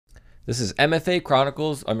This is MFA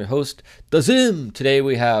Chronicles. I'm your host, The Zim. Today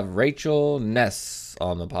we have Rachel Ness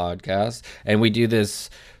on the podcast, and we do this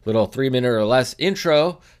little 3-minute or less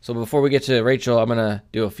intro. So before we get to Rachel, I'm going to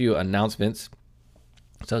do a few announcements.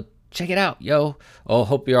 So check it out, yo. Oh,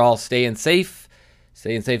 hope you're all staying safe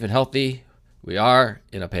and healthy. We are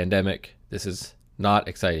in a pandemic. This is not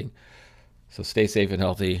exciting. So stay safe and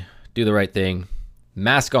healthy. Do the right thing.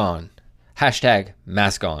 Mask on. Hashtag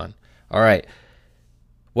mask on. All right.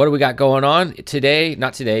 What do we got going on today?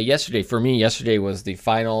 Not today, yesterday. For me, yesterday was the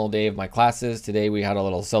final day of my classes. Today we had a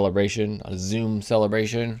little celebration, a Zoom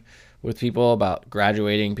celebration with people about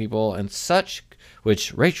graduating people and such,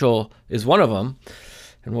 which Rachel is one of them.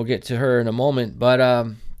 And we'll get to her in a moment.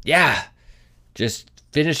 But yeah, just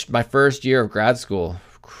finished my first year of grad school.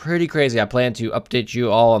 Pretty crazy. I plan to update you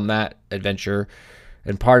all on that adventure.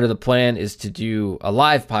 And part of the plan is to do a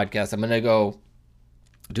live podcast. I'm going to go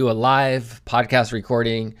do a live podcast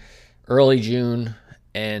recording early June,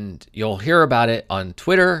 and you'll hear about it on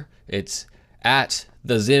Twitter. It's at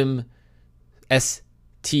the Zim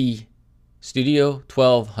ST Studio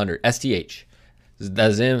 1200 STH.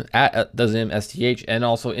 The Zim at the Zim STH, and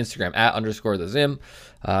also Instagram at _ the Zim.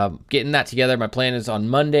 Getting that together. My plan is on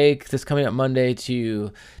Monday, this coming up Monday, to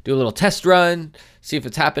do a little test run, see if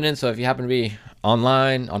it's happening. So if you happen to be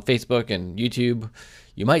online on Facebook and YouTube,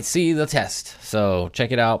 you might see the test. So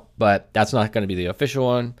check it out. But that's not going to be the official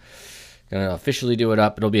one. Going to officially do it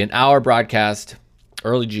up. It'll be an hour broadcast,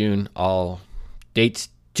 early June. All dates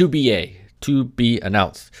to be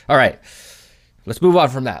announced. All right, let's move on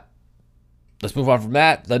from that.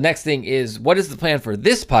 The next thing is, what is the plan for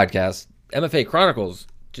this podcast, MFA Chronicles?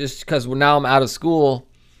 Just because now I'm out of school,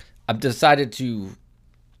 I've decided to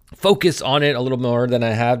focus on it a little more than I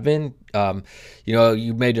have been.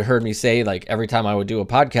 You may have heard me say, like, every time I would do a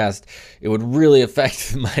podcast, it would really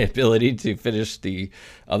affect my ability to finish the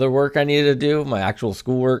other work I needed to do, my actual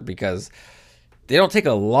schoolwork, because they don't take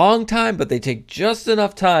a long time, but they take just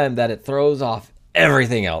enough time that it throws off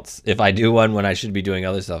everything else if I do one when I should be doing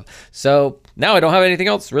other stuff. So now I don't have anything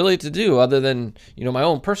else really to do other than, my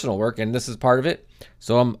own personal work, and this is part of it.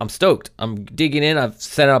 So I'm stoked. I'm digging in. I've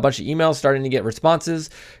sent out a bunch of emails, starting to get responses.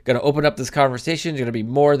 Going to open up this conversation. It's going to be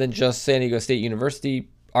more than just San Diego State University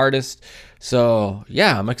artists. So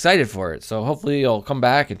yeah, I'm excited for it. So hopefully you'll come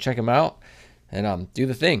back and check them out and do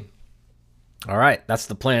the thing. All right, that's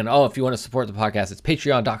the plan. Oh, if you want to support the podcast, it's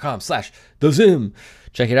patreon.com/thezim.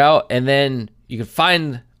 Check it out. And then you can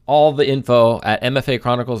find all the info at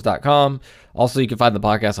mfachronicles.com. Also, you can find the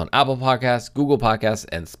podcast on Apple Podcasts, Google Podcasts,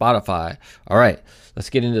 and Spotify. All right, let's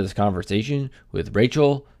get into this conversation with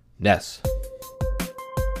Rachel Ness.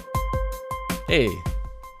 Hey.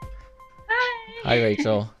 Hi. Hi,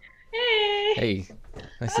 Rachel. Hey. Hey.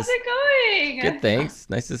 How's it going? Good, thanks.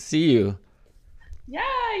 Nice to see you. Yeah,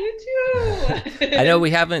 you too. I know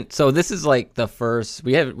we haven't. So this is like the first.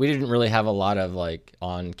 We didn't really have a lot of like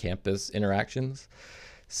on-campus interactions.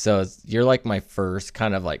 So you're like my first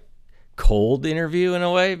kind of like cold interview in a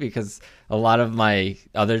way, because a lot of the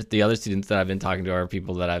other students that I've been talking to are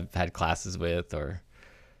people that I've had classes with or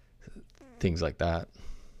things like that.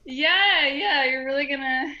 Yeah, you're really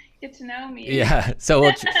gonna get to know me. Yeah. So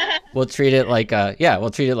we'll treat it like that,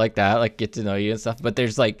 like get to know you and stuff. But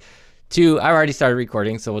there's like I already started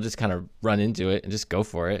recording, so we'll just kind of run into it and just go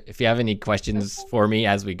for it. If you have any questions for me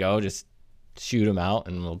as we go, just shoot them out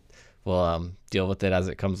and we'll deal with it as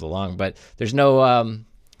it comes along. But there's no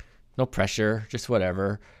pressure, just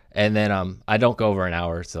whatever. And then I don't go over an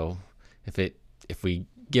hour, so if we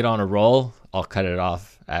get on a roll, I'll cut it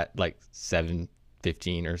off at like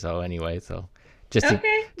 7:15 or so anyway. So just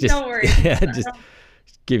don't worry. Yeah, just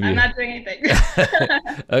give you. I'm not doing anything.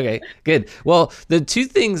 Okay, good. Well, the two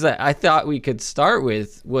things that I thought we could start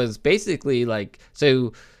with was basically like,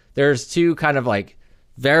 so there's two kind of like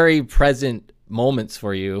very present moments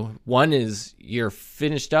for you. One is you're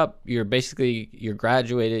finished up, you're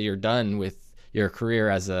graduated, you're done with your career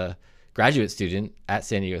as a graduate student at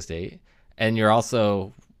San Diego State, and you're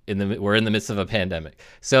also we're in the midst of a pandemic.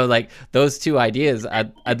 So like those two ideas,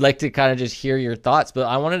 I'd like to kind of just hear your thoughts, but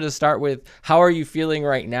I wanted to start with, how are you feeling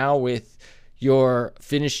right now with your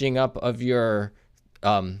finishing up of your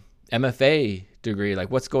MFA degree?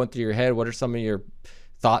 Like, what's going through your head? What are some of your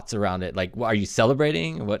thoughts around it? Like, are you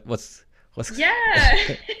celebrating? What's Yeah.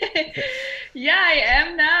 Yeah, I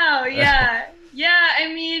am now. Yeah.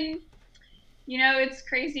 I mean, it's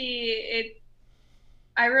crazy.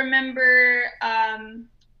 I remember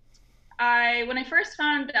when I first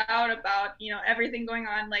found out about, everything going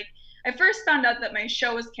on, like, I first found out that my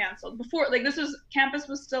show was canceled before, like, campus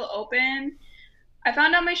was still open. I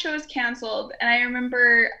found out my show was canceled, and I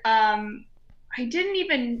remember I didn't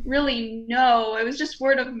even really know. It was just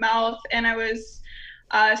word of mouth, and I was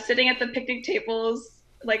sitting at the picnic tables,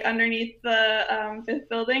 like underneath the fifth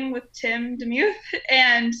building with Tim Demuth,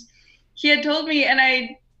 and he had told me, and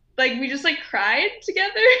I like we just like cried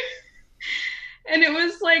together, and it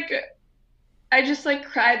was like I just like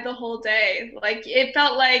cried the whole day. Like it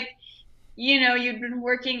felt like you'd been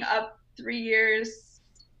working up 3 years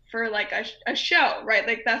for like a show, right?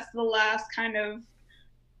 Like that's the last kind of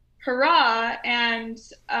hurrah, and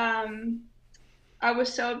I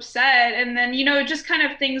was so upset. And then just kind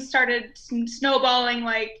of things started snowballing.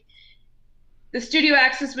 Like the studio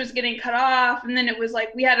access was getting cut off, and then it was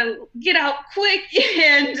like we had to get out quick,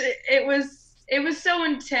 and it was so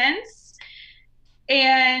intense.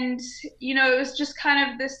 And it was just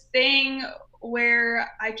kind of this thing where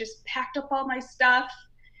I just packed up all my stuff,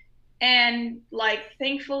 and like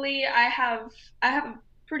thankfully I have a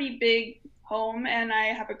pretty big home, and I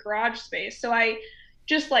have a garage space, so I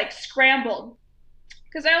just like scrambled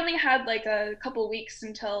because I only had like a couple weeks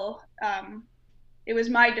until it was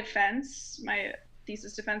my defense, my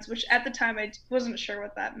thesis defense, which at the time I wasn't sure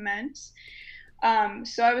what that meant.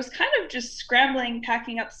 So I was kind of just scrambling,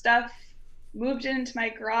 packing up stuff, moved into my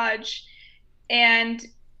garage, and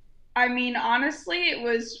I mean, honestly, it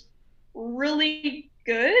was really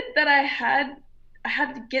good that I had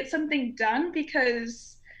to get something done,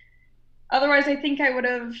 because otherwise I think I would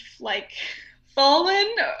have like fallen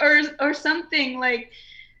or something. Like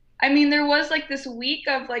I mean, there was like this week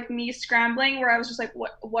of like me scrambling where I was just like,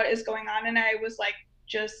 what is going on? And I was like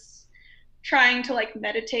just trying to like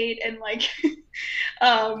meditate and like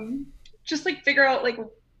just like figure out like,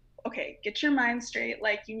 okay, get your mind straight.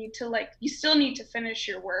 Like you still need to finish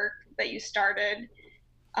your work that you started.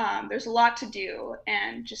 There's a lot to do,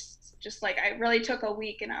 and just like I really took a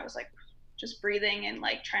week, and I was like just breathing and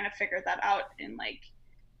like trying to figure that out and like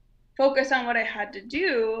focus on what I had to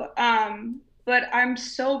do. But I'm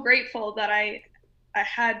so grateful that I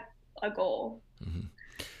had a goal.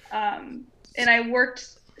 And I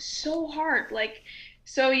worked so hard. Like,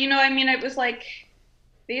 so, I mean, it was like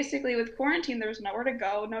basically with quarantine, there was nowhere to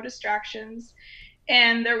go, no distractions.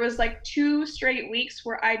 And there was like 2 straight weeks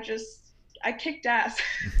where I kicked ass.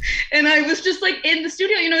 And I was just like in the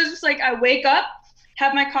studio, it was just like I wake up,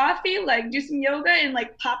 have my coffee, like do some yoga, and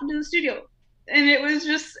like pop into the studio. And it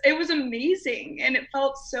was amazing, and it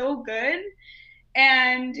felt so good.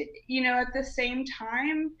 And at the same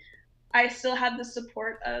time, I still had the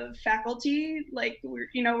support of faculty. Like we're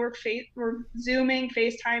Zooming,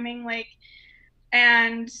 FaceTiming, like,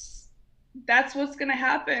 and that's what's gonna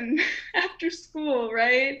happen after school,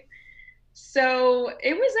 right? So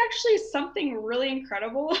it was actually something really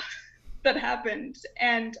incredible that happened,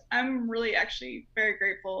 and I'm really actually very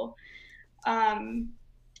grateful.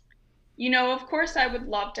 Of course, I would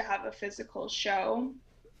love to have a physical show,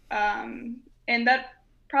 and that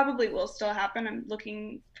probably will still happen. I'm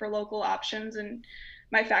looking for local options, and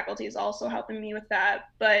my faculty is also helping me with that.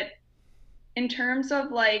 But in terms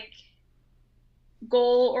of like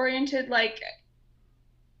goal oriented, like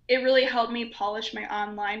it really helped me polish my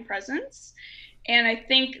online presence. And I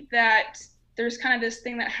think that there's kind of this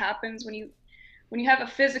thing that happens when you have a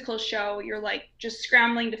physical show, you're like just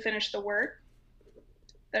scrambling to finish the work.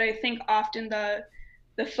 That I think often the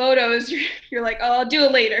photos, you're like, oh, I'll do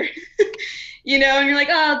it later. And you're like,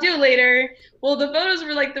 oh, I'll do it later. Well, the photos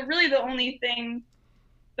were like really the only thing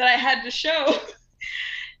that I had to show.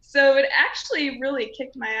 So it actually really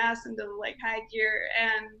kicked my ass into like high gear.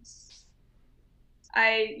 And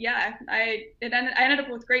I ended up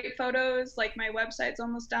with great photos. Like my website's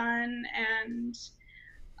almost done. And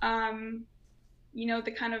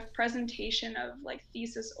the kind of presentation of like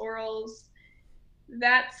thesis orals,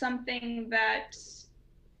 that's something that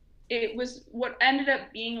it was what ended up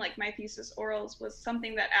being like my thesis orals was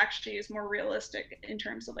something that actually is more realistic in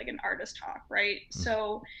terms of like an artist talk, right?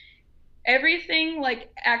 So everything like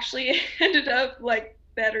actually ended up like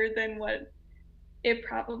better than what it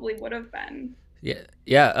probably would have been.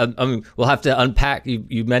 Yeah. We'll have to unpack.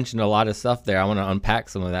 You mentioned a lot of stuff there. I want to unpack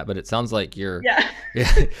some of that, but it sounds like you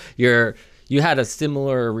had a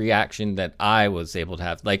similar reaction that I was able to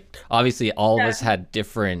have. Like, obviously, all of us had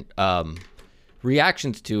different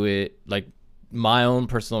reactions to it. Like, my own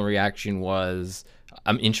personal reaction was,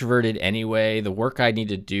 I'm introverted anyway. The work I need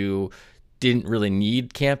to do didn't really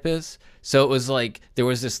need campus. So it was like, there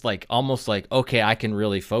was this like, almost like, okay, I can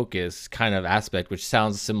really focus kind of aspect, which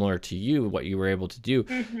sounds similar to you, what you were able to do.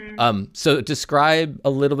 So describe a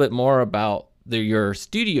little bit more about your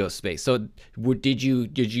studio space. So did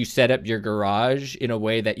you set up your garage in a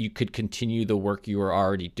way that you could continue the work you were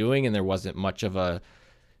already doing, and there wasn't much of a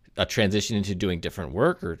transition into doing different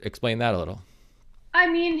work? Or explain that a little. I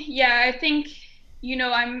mean, yeah, I think,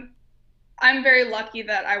 I'm very lucky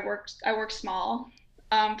that I work small,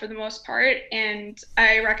 for the most part, and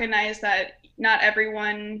I recognize that not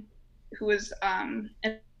everyone who is an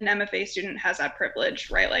MFA student has that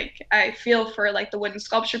privilege, right? Like I feel for like the wooden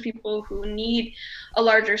sculpture people who need a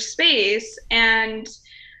larger space, and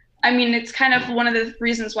I mean it's kind of one of the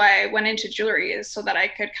reasons why I went into jewelry is so that I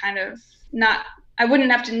could kind of not I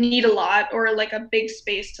wouldn't have to need a lot or like a big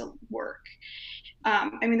space to work.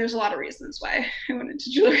 I mean, there's a lot of reasons why I went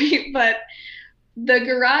into jewelry, but the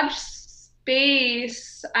garage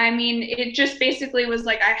space, I mean, it just basically was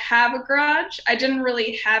like I have a garage. I didn't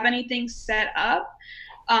really have anything set up.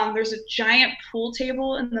 There's a giant pool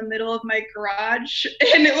table in the middle of my garage,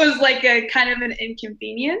 and it was like a kind of an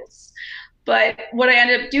inconvenience. But what I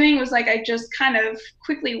ended up doing was like I just kind of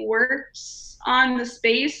quickly worked on the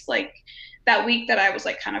space, like that week that I was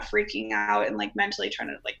like kind of freaking out and like mentally trying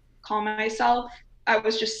to like calm myself. I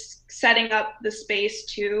was just setting up the space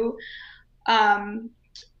too. Um,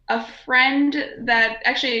 a friend that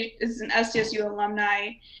actually is an SDSU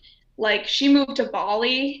alumni, like she moved to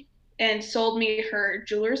Bali and sold me her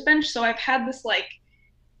jeweler's bench. So I've had this like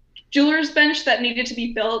jeweler's bench that needed to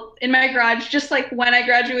be built in my garage just like when I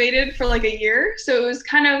graduated for like a year. So it was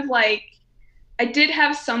kind of like I did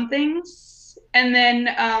have some things. And then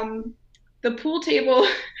the pool table,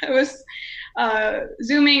 I was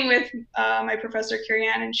Zooming with my professor, Carrie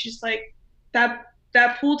Ann, and she's like,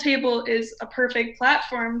 that pool table is a perfect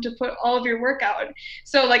platform to put all of your work out.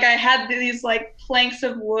 So like I had these like planks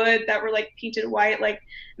of wood that were like painted white, like,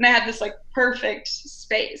 and I had this like perfect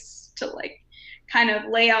space to like kind of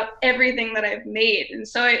lay out everything that I've made. And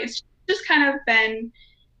so it's just kind of been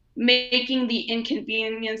making the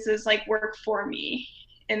inconveniences like work for me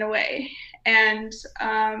in a way. And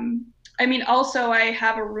I mean, also I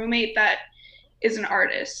have a roommate that is an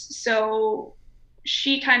artist. So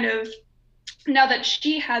she kind of, now that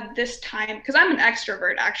she had this time, because I'm an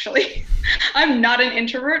extrovert actually, I'm not an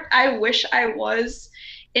introvert. I wish I was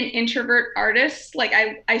an introvert artist. Like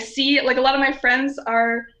I see like a lot of my friends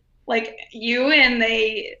are like you, and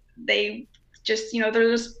they just, they're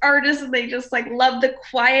just artists and they just like love the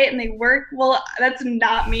quiet and they work. Well, that's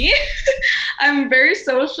not me. I'm very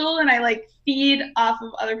social and I like feed off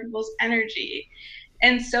of other people's energy.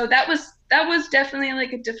 And so that was definitely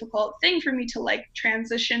like a difficult thing for me to like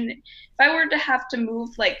transition. If I were to have to move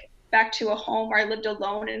like back to a home where I lived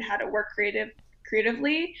alone and had to work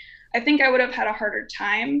creatively, I think I would have had a harder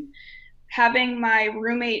time. Having my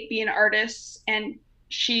roommate be an artist, and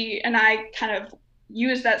she and I kind of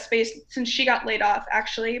used that space since she got laid off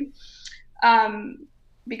actually,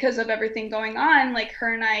 because of everything going on. Like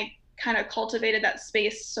her and I kind of cultivated that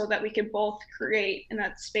space so that we could both create in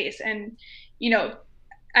that space. And you know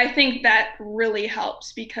I think that really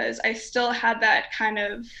helps because I still had that kind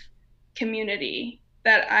of community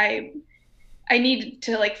that I need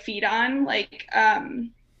to like feed on. Like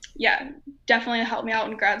yeah, definitely helped me out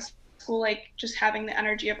in grad school, like just having the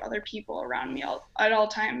energy of other people around me at all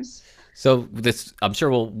times. So this, I'm sure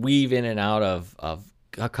we'll weave in and out of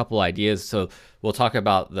a couple ideas. So we'll talk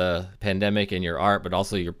about the pandemic and your art, but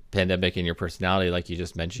also your pandemic and your personality. Like you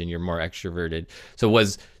just mentioned, you're more extroverted. So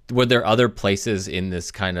were there other places in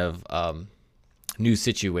this kind of new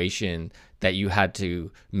situation that you had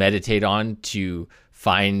to meditate on to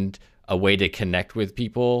find a way to connect with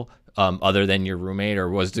people other than your roommate, or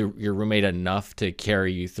was your roommate enough to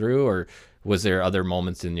carry you through, or was there other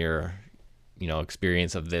moments in your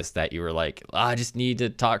experience of this that you were like, oh, I just need to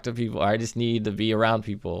talk to people, I just need to be around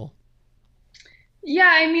people?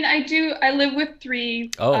 Yeah, I mean, I live with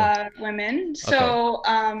three Oh, women, okay. so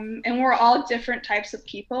and we're all different types of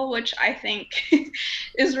people, which I think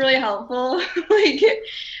is really helpful. Like,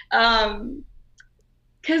 um,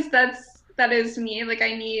 because that is me. Like,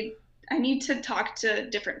 I need to talk to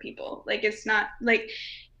different people. Like, it's not like,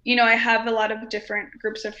 I have a lot of different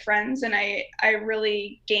groups of friends, and I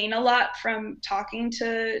really gain a lot from talking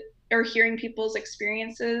to or hearing people's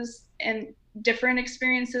experiences and different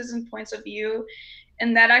experiences and points of view,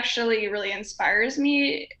 and that actually really inspires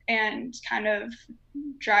me and kind of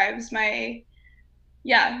drives my,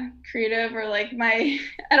 yeah, creative or like my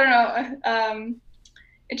I don't know,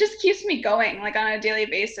 it just keeps me going like on a daily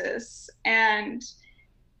basis. And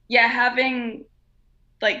yeah, having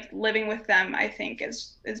like living with them, I think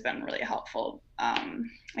has been really helpful.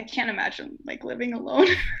 I can't imagine like living alone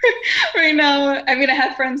right now. I mean, I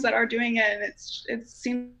have friends that are doing it, and it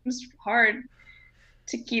seems hard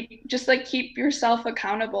to keep yourself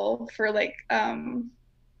accountable for like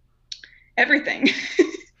everything.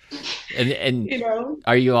 And you know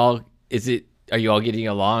are you all, are you all getting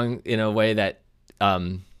along in a way that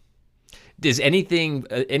um Is anything,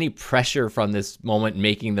 any pressure from this moment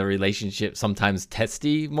making the relationship sometimes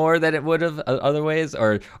testy more than it would have other ways?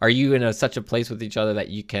 Or are you in such a place with each other that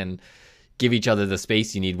you can give each other the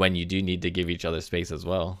space you need when you do need to give each other space as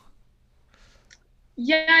well?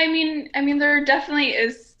 Yeah, I mean, there definitely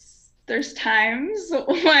there's times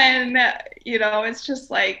when, it's just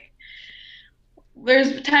like,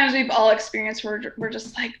 there's times we've all experienced where we're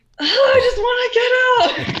just like, oh, I just want to get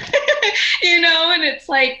out, and it's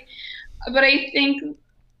like, but I think,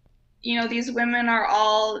 these women are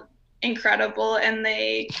all incredible, and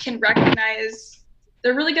they're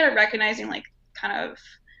really good at recognizing, like, kind of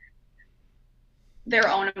their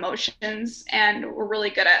own emotions, and we're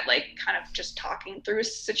really good at, like, kind of just talking through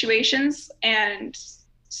situations. And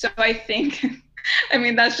so I think, I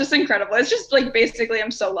mean, that's just incredible. It's just like, basically,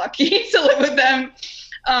 I'm so lucky to live with them.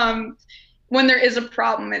 When there is a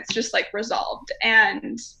problem, it's just like resolved.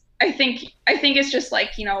 And I think it's just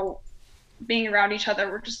like, being around each other,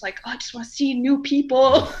 we're just like, oh, I just want to see new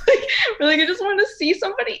people. Like, we're like, I just want to see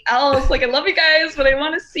somebody else. Like, I love you guys, but I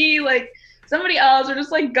want to see, like, somebody else, or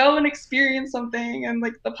just like go and experience something, and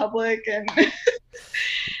like the public. And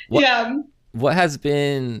What, yeah. what has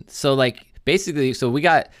been, so like, basically, so we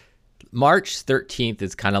got March 13th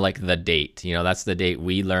is kind of like the date, that's the date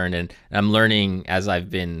we learn. And I'm learning as I've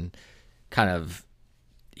been kind of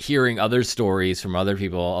hearing other stories from other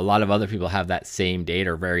people. A lot of other people have that same date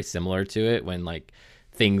or very similar to it when like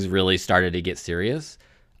things really started to get serious.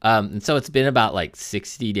 And so it's been about like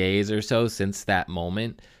 60 days or so since that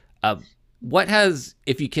moment. What has,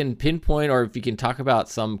 if you can pinpoint or if you can talk about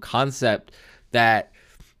some concept that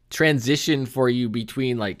transitioned for you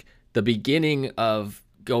between like the beginning of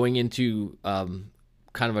going into kind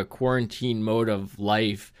of a quarantine mode of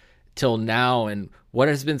life till now, and what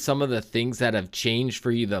has been some of the things that have changed for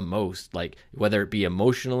you the most, like whether it be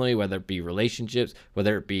emotionally, whether it be relationships,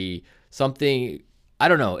 whether it be something, I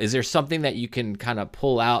don't know, is there something that you can kind of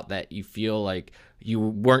pull out that you feel like you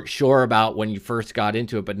weren't sure about when you first got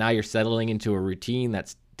into it, but now you're settling into a routine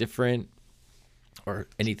that's different, or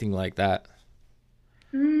anything like that?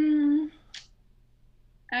 I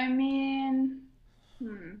mean,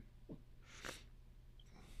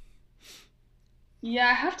 yeah,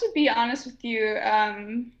 I have to be honest with you.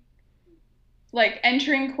 Like,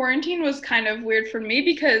 entering quarantine was kind of weird for me,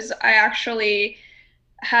 because I actually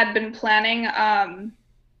had been planning,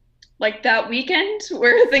 like, that weekend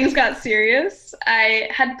where things got serious. I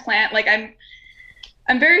had planned, like, I'm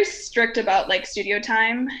very strict about, like, studio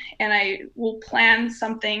time, and I will plan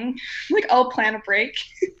something, like, I'll plan a break.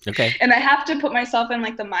 Okay. And I have to put myself in,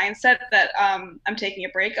 like, the mindset that I'm taking a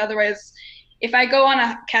break. Otherwise, if I go on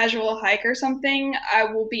a casual hike or something, I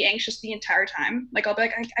will be anxious the entire time. Like, I'll be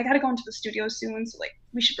like, I gotta go into the studio soon, so, like,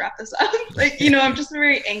 we should wrap this up. Like, I'm just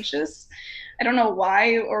very anxious. I don't know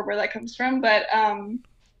why or where that comes from, but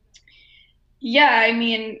yeah, I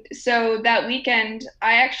mean, so that weekend,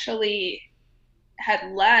 I actually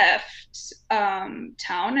had left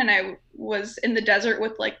town, and I was in the desert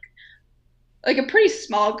with like a pretty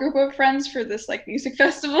small group of friends for this, like, music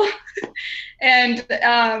festival. And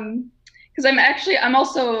because I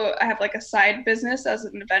have, like, a side business as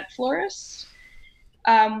an event florist,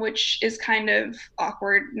 which is kind of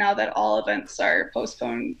awkward now that all events are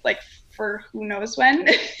postponed, like, for who knows when.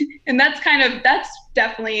 And that's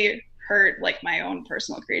definitely hurt, like, my own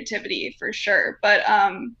personal creativity for sure. But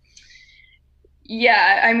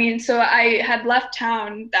yeah, I mean, so I had left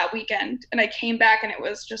town that weekend, and I came back, and it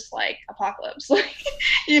was just like apocalypse. Like,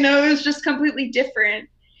 it was just completely different.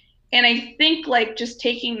 And I think, like, just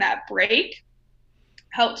taking that break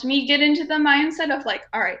helped me get into the mindset of, like,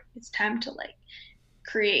 all right, it's time to, like,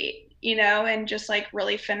 create, and just, like,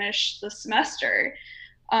 really finish the semester.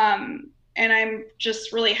 And I'm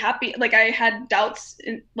just really happy. Like, I had doubts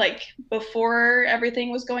like, before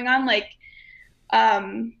everything was going on, like,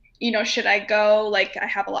 should I go? Like, I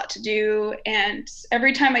have a lot to do. And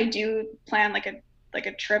every time I do plan, like a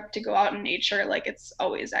trip to go out in nature, like, it's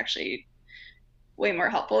always actually way more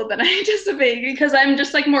helpful than I anticipated, because I'm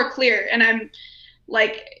just, like, more clear, and I'm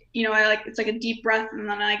like, I like, it's like a deep breath, and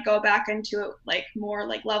then I go back into it, like, more,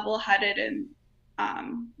 like, level headed, and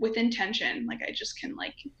with intention. Like, I just can,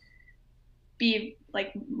 like, be,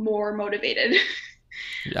 like, more motivated.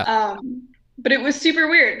 Yeah. But it was super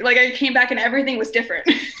weird. Like, I came back and everything was different.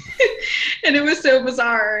 And it was so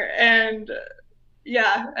bizarre. And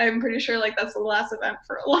yeah, I'm pretty sure, like, that's the last event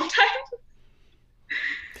for a long time.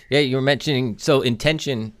 Yeah, you were mentioning, so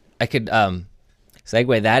intention, I could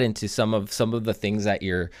segue that into some of the things that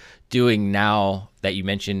you're doing now that you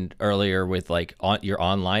mentioned earlier with, like, your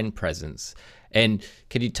online presence. And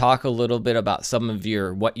could you talk a little bit about some of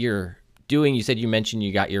what you're doing, you said you mentioned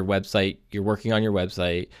you got your website, you're working on your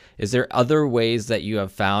website. Is there other ways that you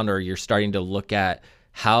have found or you're starting to look at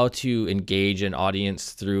how to engage an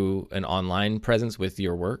audience through an online presence with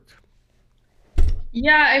your work?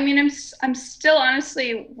 Yeah, I mean, I'm still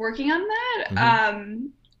honestly working on that. Mm-hmm.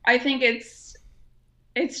 I think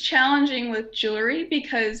it's challenging with jewelry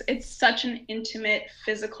because it's such an intimate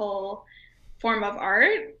physical form of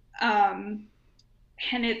art.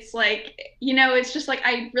 And it's like, it's just like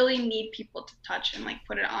I really need people to touch and like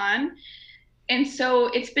put it on. And so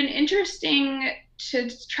it's been interesting to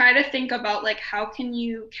try to think about like how can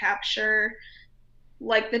you capture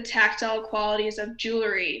like the tactile qualities of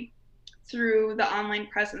jewelry through the online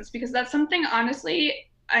presence, because that's something honestly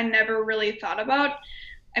I never really thought about.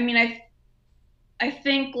 I mean, I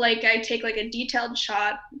think like I take like a detailed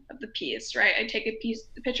shot of the piece, right? I take a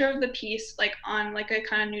picture of the piece like on like a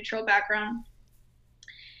kind of neutral background,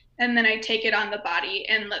 and then I take it on the body,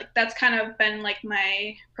 and like that's kind of been like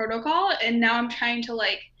my protocol. And now I'm trying to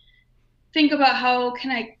like think about how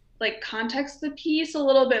can I like context the piece a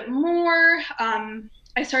little bit more.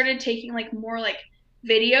 I started taking like more like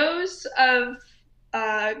videos of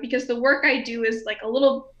because the work I do is like a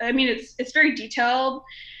little. I mean, it's very detailed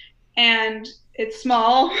and it's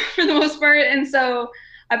small for the most part, and so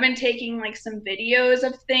I've been taking like some videos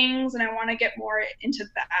of things, and I want to get more into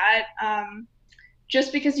that.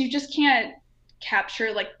 Just because you just can't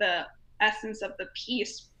capture like the essence of the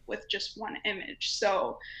piece with just one image.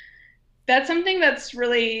 So that's something that's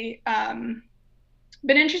really been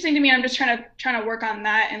interesting to me. I'm just trying to work on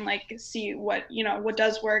that and like see what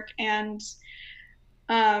does work. And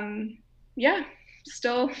yeah,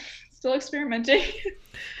 still still experimenting.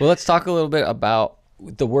 Well, let's talk a little bit about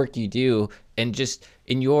the work you do and just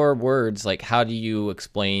in your words, like how do you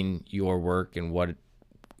explain your work and what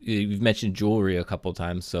you've mentioned jewelry a couple of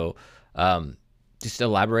times. So just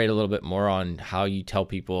elaborate a little bit more on how you tell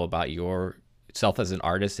people about yourself as an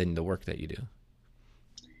artist and the work that you do.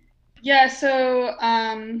 Yeah, so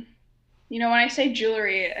when I say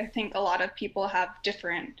jewelry, I think a lot of people have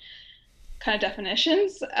different kind of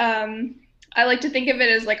definitions. I like to think of it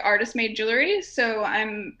as like artist made jewelry. So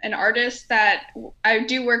I'm an artist that I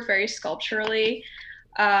do work very sculpturally.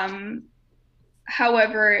 Um,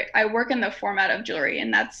 However, I work in the format of jewelry,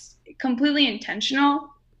 and that's completely intentional.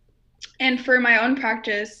 And for my own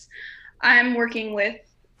practice, I'm working with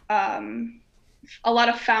um, a lot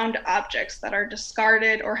of found objects that are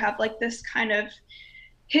discarded or have like this kind of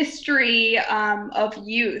history of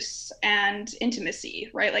use and intimacy,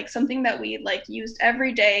 right? Like something that we like used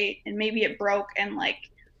every day and maybe it broke and like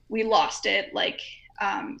we lost it, like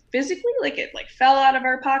physically, like it like fell out of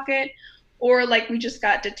our pocket, or like we just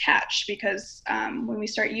got detached because when we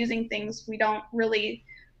start using things, we don't really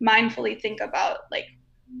mindfully think about like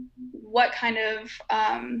what kind of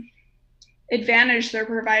advantage they're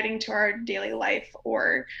providing to our daily life,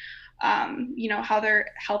 or how they're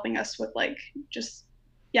helping us with like just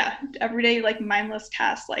yeah everyday like mindless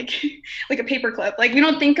tasks like like a paperclip. Like we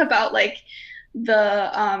don't think about like the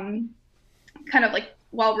kind of like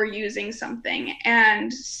while we're using something.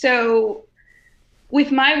 And so with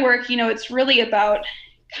my work, it's really about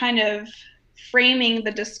kind of framing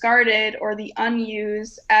the discarded or the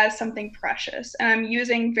unused as something precious, and I'm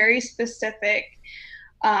using very specific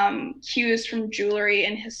cues from jewelry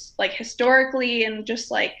and like historically, and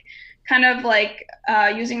just like kind of like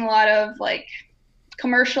using a lot of like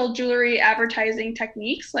commercial jewelry advertising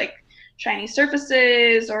techniques like shiny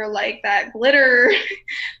surfaces or like that glitter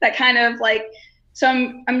that kind of like. So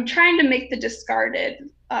I'm trying to make the discarded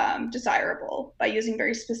desirable by using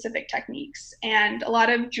very specific techniques, and a lot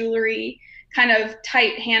of jewelry kind of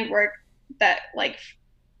tight handwork that like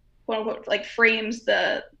quote unquote like frames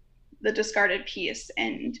the discarded piece,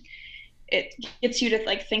 and it gets you to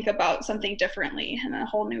like think about something differently in a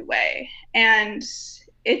whole new way. And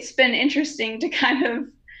it's been interesting to kind of,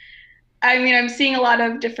 I mean, I'm seeing a lot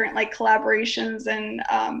of different like collaborations and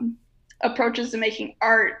approaches to making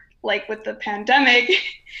art, like with the pandemic,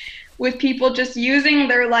 with people just using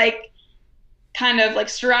their like kind of like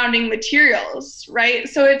surrounding materials, right?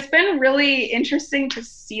 So it's been really interesting to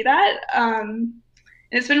see that. And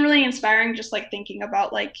it's been really inspiring just like thinking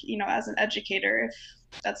about like, as an educator, if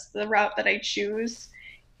that's the route that I choose,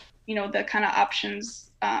 the kind of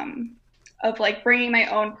options of like bringing my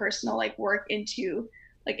own personal like work into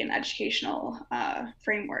like an educational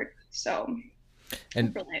framework. So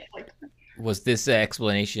And really like that. was this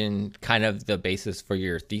explanation kind of the basis for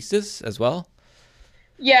your thesis as well?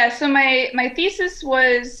 Yeah, so my thesis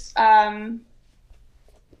was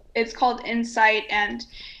it's called Insight, and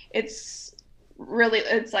it's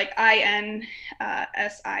like INSITE.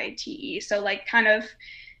 So like kind of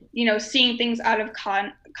seeing things out of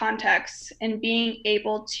context and being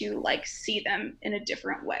able to like see them in a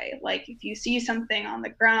different way. Like if you see something on the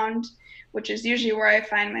ground, which is usually where I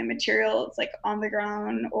find my material, it's like on the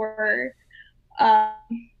ground, or um,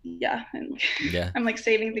 yeah, and Yeah. I'm like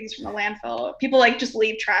saving things from the landfill. People like just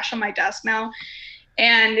leave trash on my desk now,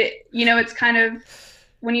 and it's kind of,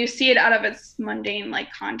 when you see it out of its mundane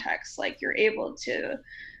like context, like you're able to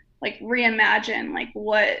like reimagine like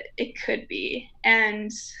what it could be.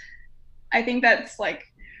 And I think that's like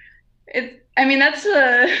it. I mean, that's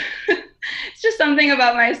a it's just something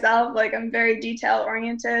about myself. Like I'm very detail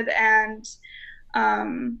oriented, and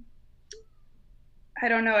um I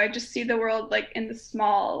don't know, I just see the world like in the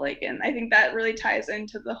small, like, and I think that really ties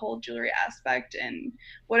into the whole jewelry aspect. And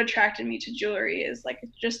what attracted me to jewelry is like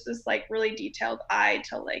just this like really detailed eye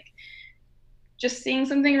to like just seeing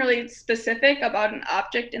something really specific about an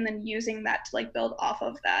object and then using that to like build off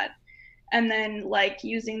of that, and then like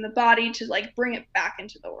using the body to like bring it back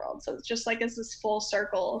into the world. So it's just like it's this full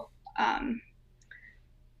circle kind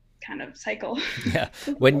of cycle. Yeah.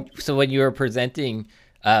 When you were presenting,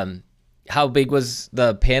 how big was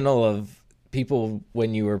the panel of people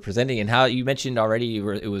when you were presenting, and how you mentioned already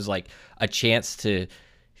it was like a chance to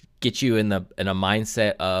get you in a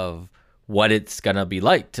mindset of what it's gonna be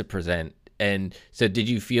like to present. And so did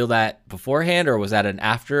you feel that beforehand, or was that an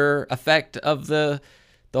after effect of the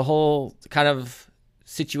whole kind of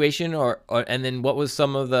situation, or and then what was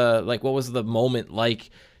some of the, like, what was the moment like?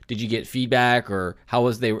 Did you get feedback, or how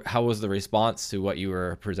was the response to what you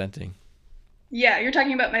were presenting? Yeah, you're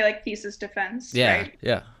talking about my like thesis defense, Yeah, right?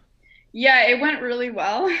 yeah. Yeah, it went really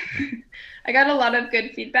well. I got a lot of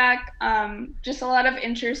good feedback. Just a lot of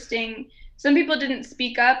interesting. Some people didn't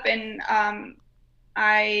speak up, and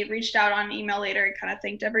I reached out on email later and kind of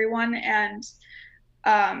thanked everyone, and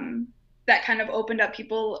that kind of opened up.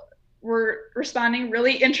 People were responding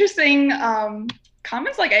really interesting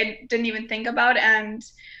comments like I didn't even think about, and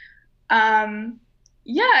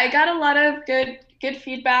yeah, I got a lot of good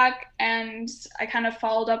feedback, and I kind of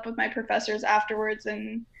followed up with my professors afterwards,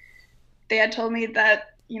 and they had told me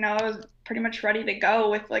that I was pretty much ready to go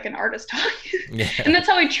with like an artist talk. Yeah. And that's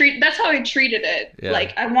how I treated it. Yeah.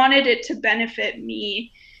 Like I wanted it to benefit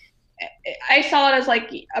me. I saw it as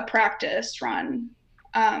like a practice run.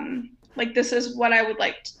 Like this is what I would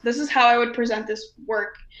like this is how I would present this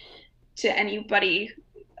work to anybody.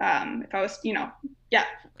 If I was, yeah,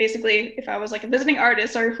 basically if I was like a visiting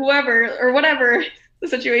artist or whoever or whatever the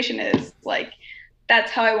situation is, like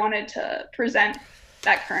that's how I wanted to present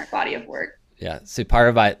that current body of work. Yeah. So part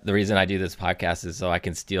of the reason I do this podcast is so I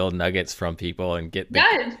can steal nuggets from people and get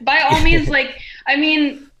Yeah, by all means. Like, I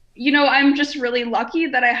mean, I'm just really lucky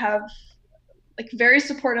that I have like very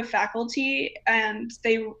supportive faculty, and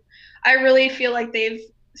I really feel like they've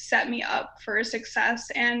set me up for success.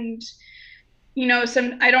 And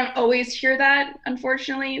I don't always hear that,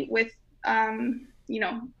 unfortunately, with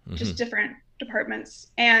just different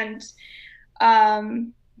departments. And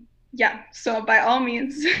yeah, so by all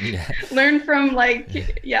means, learn from like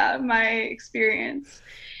my experience.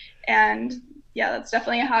 And yeah, that's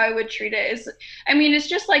definitely how I would treat it. It's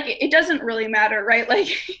just like it doesn't really matter, right? Like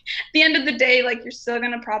at the end of the day, like you're still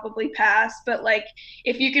gonna probably pass, but like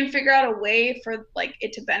if you can figure out a way for like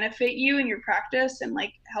it to benefit you in your practice and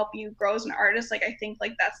like help you grow as an artist, like I think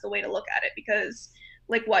like that's the way to look at it. Because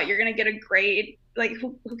like what, you're gonna get a grade, like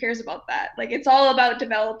who cares about that? Like it's all about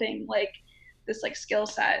developing like this like skill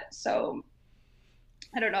set. So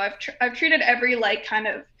I don't know, I've treated every like kind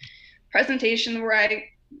of presentation where I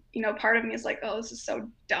part of me is like, oh, this is so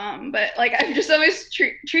dumb, but like I've just always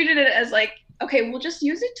treated it as like, okay, we'll just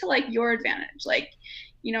use it to like your advantage. Like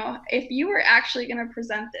if you were actually going to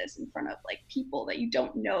present this in front of like people that you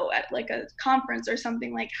don't know at like a conference or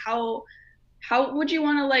something, like how would you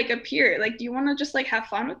want to like appear? Like do you want to just like have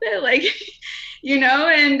fun with it, like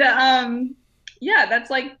and yeah, that's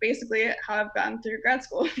like basically how I've gotten through grad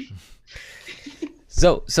school.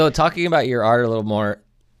 So talking about your art a little more,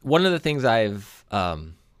 one of the things I've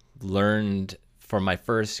learned from my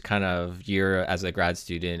first kind of year as a grad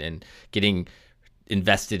student and getting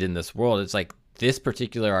invested in this world, it's like this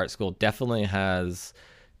particular art school definitely has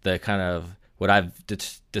the kind of what I've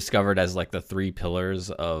discovered as like the three pillars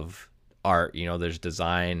of art. There's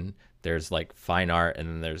design, there's like fine art, and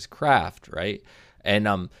then there's craft, right?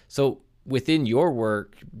 And so within your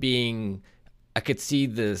work I could see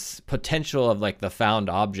this potential of like the found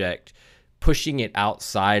object, pushing it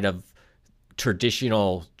outside of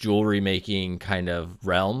traditional jewelry making kind of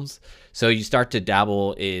realms. So you start to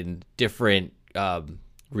dabble in different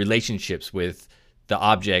relationships with the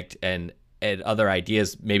object and and other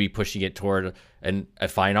ideas, maybe pushing it toward a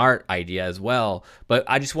fine art idea as well. But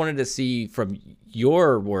I just wanted to see from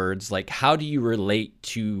your words, like, how do you relate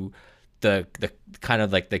to the kind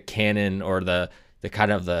of like the canon, or the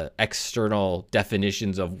kind of the external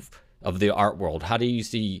definitions of the art world? How do you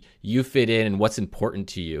see you fit in, and what's important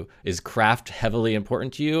to you? Is craft heavily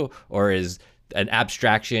important to you, or is an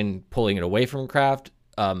abstraction pulling it away from craft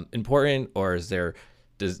important, or is there,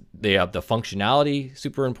 does they have the functionality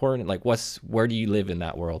super important? Like, where do you live in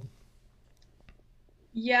that world?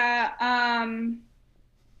 Yeah,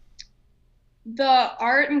 the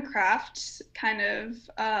art and crafts kind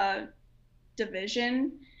of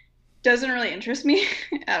division doesn't really interest me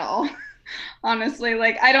at all. Honestly,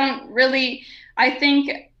 like I don't really. I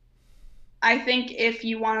think I think if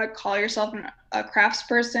you want to call yourself a crafts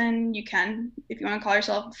person, you can. If you want to call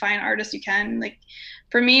yourself a fine artist, you can. Like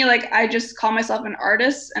for me, like I just call myself an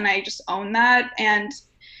artist, and I just own that. And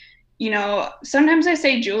sometimes I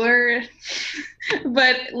say jeweler,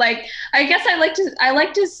 but like I guess I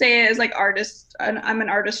like to say it as like artist. I'm an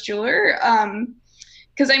artist jeweler.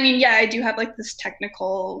 Because I mean, yeah, I do have like this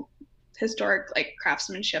technical historic like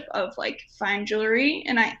craftsmanship of like fine jewelry,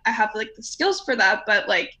 and I have like the skills for that, but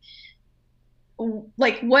like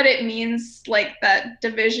what it means, like that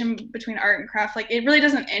division between art and craft, like it really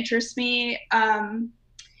doesn't interest me.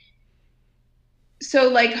 So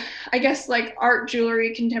like I guess like art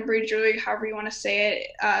jewelry, contemporary jewelry, however you want to say it,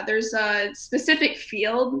 there's a specific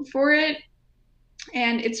field for it,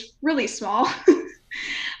 and it's really small.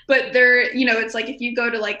 But there, it's like if you go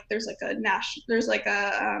to like there's like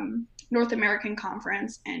a North American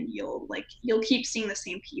conference, and you'll keep seeing the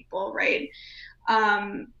same people, right?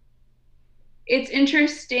 um it's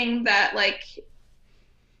interesting that like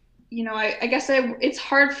I guess it's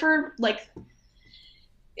hard for like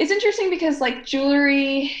it's interesting because like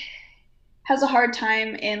jewelry has a hard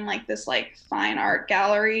time in like this like fine art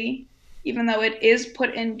gallery, even though it is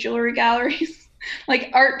put in jewelry galleries, like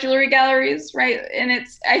art jewelry galleries, right? And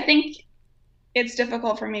I think it's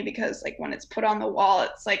difficult for me because like when it's put on the wall,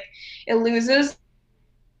 it's like it loses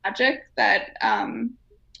magic that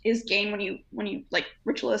is gained when you like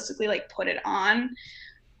ritualistically like put it on,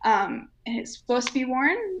 and it's supposed to be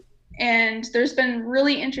worn. And there's been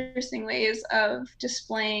really interesting ways of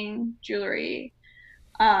displaying jewelry.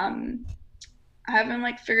 I haven't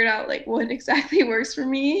like figured out like what exactly works for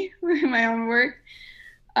me in my own work.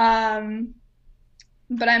 Um,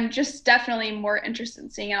 but I'm just definitely more interested in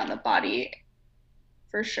seeing it on the body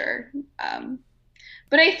for sure.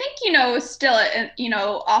 But I think, still,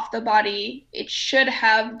 off the body, it should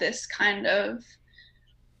have this kind of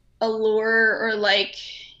allure, or like,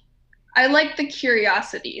 I like the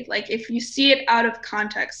curiosity. Like, if you see it out of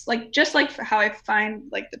context, like, just like how I find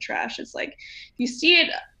like the trash, it's like, if you see it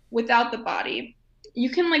without the body, you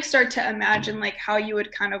can like start to imagine like how you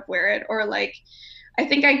would kind of wear it, or like, I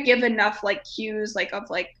think I give enough like cues, like, of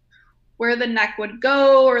like, where the neck would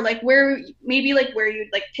go, or like where maybe like where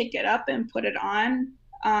you'd like pick it up and put it on.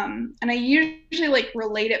 And I usually like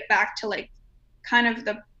relate it back to like kind of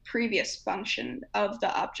the previous function of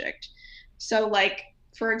the object. So like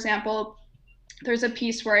for example, there's a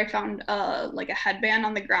piece where I found like a headband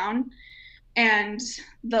on the ground, and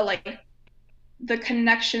the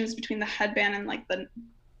connections between the headband and like the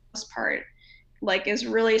part like is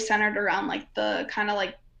really centered around like the kind of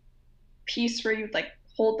like piece where you like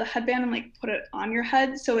hold the headband and like put it on your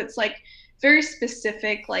head. So it's like very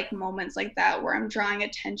specific like moments like that where I'm drawing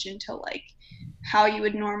attention to like how you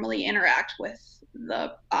would normally interact with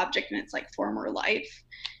the object in its like former life.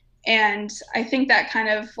 And I think that kind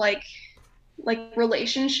of like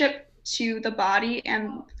relationship to the body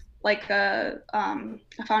and like a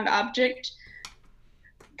found object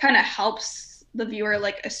kind of helps the viewer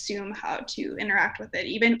like assume how to interact with it,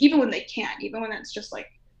 even when they can't, even when it's just like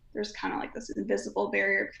there's kind of like this invisible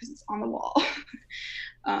barrier because it's on the wall.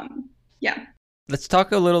 Yeah. Let's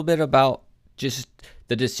talk a little bit about just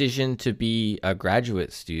the decision to be a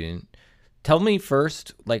graduate student. Tell me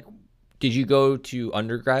first, like, did you go to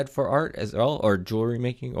undergrad for art as well, or jewelry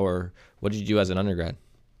making, or what did you do as an undergrad?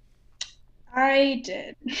 I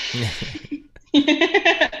did.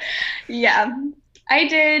 Yeah, I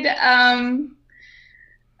did.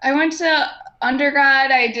 I went to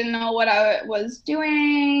undergrad. I didn't know what I was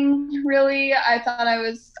doing really. I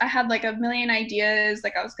had like a million ideas.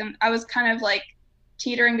 Like I was kind of like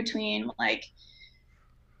teetering between like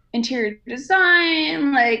interior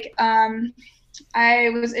design, like I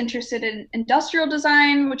was interested in industrial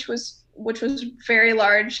design, which was very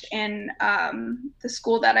large in the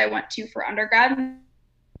school that I went to for undergrad.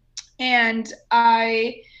 And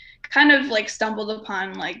I kind of like stumbled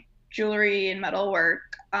upon like jewelry and metalwork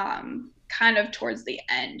kind of towards the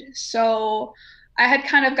end. So I had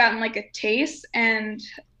kind of gotten like a taste, and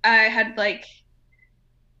I had like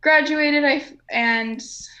graduated. And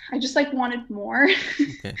I just like wanted more.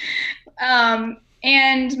 Okay.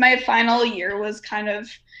 And my final year was kind of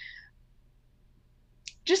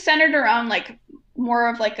just centered around like more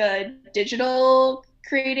of like a digital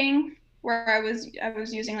creating, where I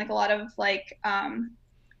was using like a lot of like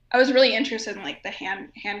I was really interested in like the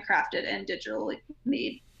handcrafted and digitally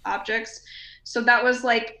made objects. So that was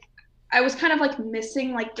like I was kind of like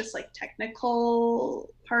missing like this like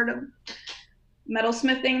technical part of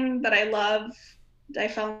metalsmithing that I love, that I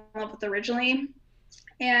fell in love with originally.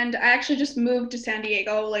 And I actually just moved to San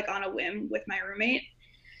Diego like on a whim with my roommate.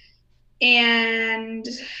 And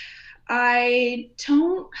I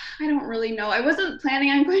don't really know. I wasn't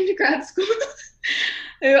planning on going to grad school.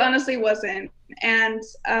 It honestly wasn't. And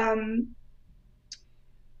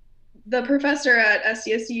the professor at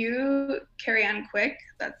SDSU, Carrie Ann Quick,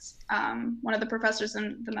 that's one of the professors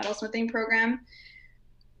in the metalsmithing program,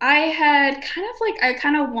 I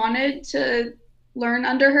kind of wanted to learn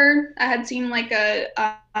under her. I had seen like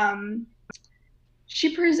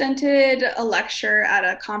she presented a lecture at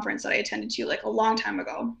a conference that I attended to like a long time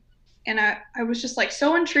ago. And I was just like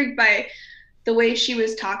so intrigued by the way she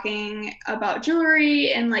was talking about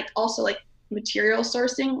jewelry and like also like material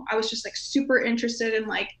sourcing. I was just like super interested in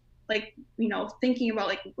like thinking about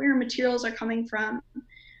like where materials are coming from.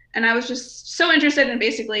 And I was just so interested in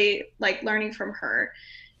basically like learning from her.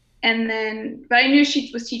 And then, but I knew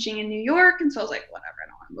she was teaching in New York, and so I was like, whatever, I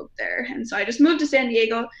don't want to move there. And so I just moved to San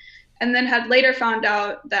Diego, and then had later found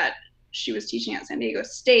out that she was teaching at San Diego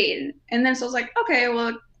State. And then so I was like, okay, well,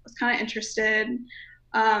 I was kind of interested.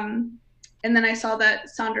 And then I saw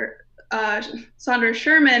that Sandra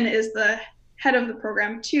Sherman is the head of the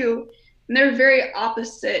program too, and they're very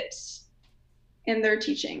opposite in their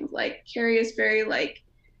teaching. Like Carrie is very like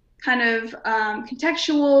kind of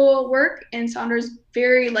contextual work, and Sandra's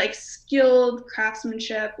very like skilled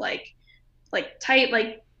craftsmanship, like tight,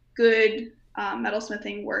 like good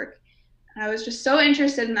metalsmithing work. And I was just so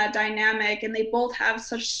interested in that dynamic, and they both have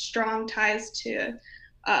such strong ties to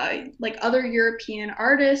like other European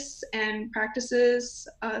artists and practices.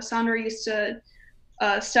 Sandra used to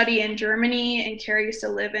study in Germany, and Carrie used to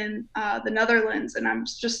live in the Netherlands, and I'm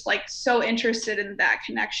just like so interested in that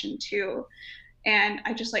connection too. And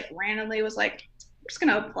I just like randomly was like, I'm just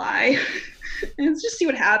gonna apply and just see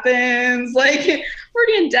what happens. Like, we're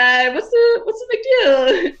already in debt. What's the big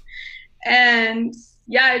deal? And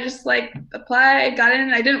yeah, I just like applied, got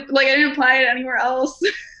in. I didn't apply it anywhere else.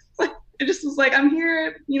 Like, I just was like, I'm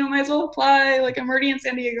here, might as well apply. Like, I'm already in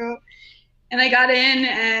San Diego. And I got in,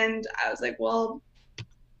 and I was like, well,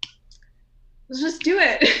 let's just do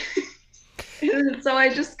it. And so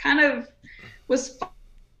I just kind of was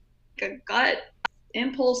like a gut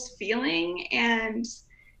impulse feeling, and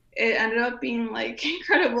it ended up being like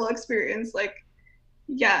incredible experience. Like,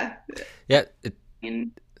 yeah. Yeah,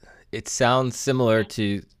 And it sounds similar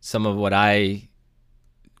to some of what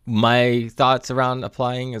my thoughts around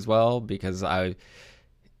applying as well, because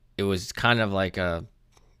it was kind of like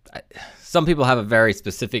some people have a very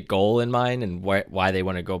specific goal in mind and why they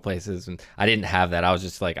want to go places, and I didn't have that. I was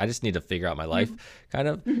just like, I just need to figure out my life, kind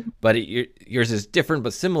of. But yours is different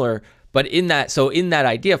but similar. But in that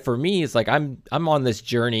idea for me, it's like I'm on this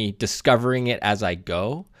journey discovering it as I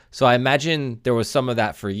go. So I imagine there was some of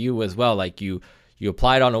that for you as well. Like you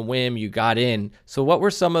applied on a whim, you got in. So what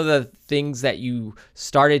were some of the things that you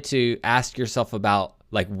started to ask yourself about,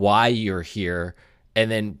 like why you're here,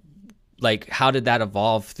 and then like how did that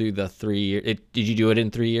evolve through the 3 years? Did you do it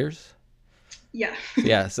in 3 years? yeah.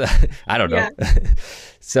 Yeah. So I don't know. Yeah.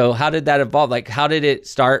 So how did that evolve? Like how did it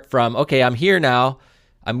start from, okay, I'm here now,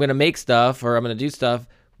 I'm going to make stuff or I'm going to do stuff.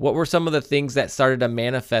 What were some of the things that started to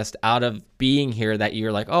manifest out of being here that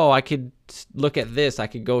you're like, oh, I could look at this, I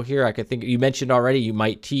could go here, I could think, you mentioned already you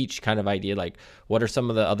might teach kind of idea. Like what are some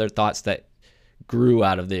of the other thoughts that grew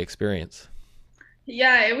out of the experience?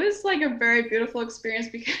 Yeah, it was like a very beautiful experience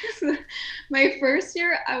because my first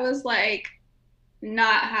year I was like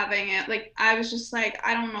not having it. Like I was just like,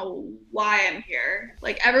 I don't know why I'm here.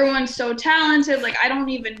 Like everyone's so talented. Like I don't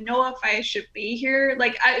even know if I should be here.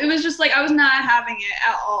 Like it was just like I was not having it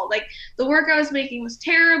at all. Like the work I was making was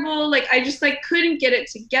terrible. Like I just like couldn't get it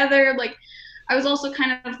together. Like I was also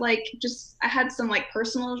kind of like I had some like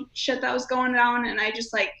personal shit that was going on, and I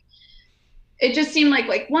just like it just seemed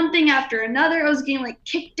like one thing after another. I was getting like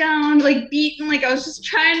kicked down, like beaten. Like I was just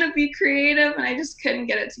trying to be creative, and I just couldn't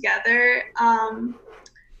get it together.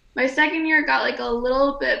 My second year got like a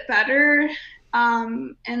little bit better.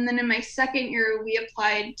 And then in my second year, we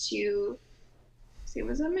applied to see,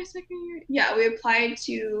 was that my second year? Yeah, we applied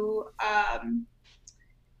to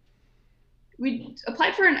we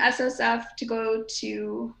applied for an SSF to go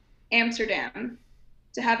to Amsterdam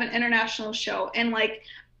to have an international show. And like,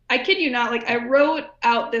 I kid you not, like I wrote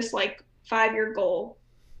out this like 5-year goal,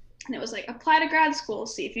 and it was like apply to grad school,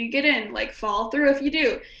 see if you get in, like follow through if you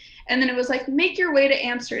do. And then it was like make your way to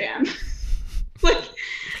Amsterdam. Like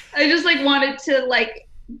I just like wanted to like,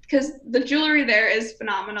 because the jewelry there is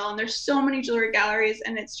phenomenal and there's so many jewelry galleries,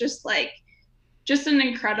 and it's just like just an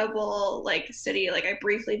incredible like city. Like I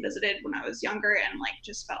briefly visited when I was younger and like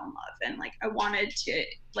just fell in love, and like I wanted to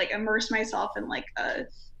like immerse myself in like a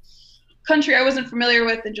country I wasn't familiar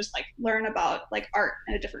with and just like learn about like art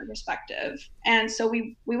in a different perspective. And so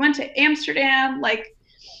we went to Amsterdam. Like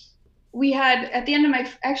we had at the end of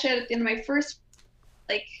my first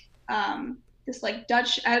like this like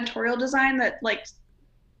Dutch editorial design that like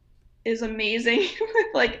is amazing.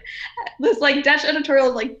 Like this like Dutch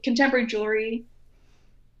editorial like contemporary jewelry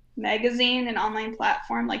magazine and online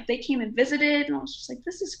platform. Like they came and visited, and I was just like,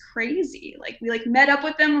 this is crazy. Like we like met up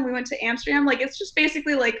with them when we went to Amsterdam. Like it's just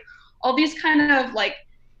basically like all these kind of like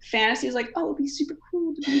fantasies, like oh it'd be super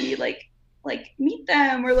cool to be like meet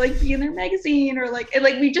them or like be in their magazine, or like and,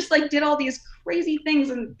 like we just like did all these crazy things,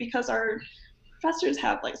 and because our professors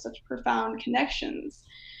have like such profound connections.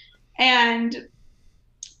 And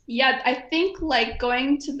yeah, I think like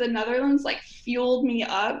going to the Netherlands like fueled me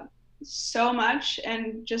up so much,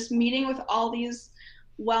 and just meeting with all these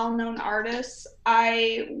well-known artists,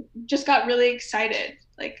 I just got really excited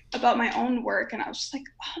like about my own work, and I was just like,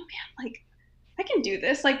 oh man, like I can do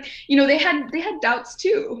this. Like, you know, they had doubts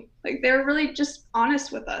too. Like they were really just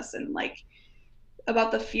honest with us and like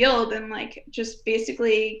about the field, and like just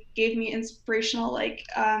basically gave me inspirational like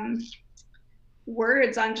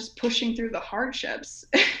words on just pushing through the hardships.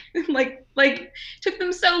 like took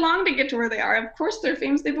them so long to get to where they are. Of course they're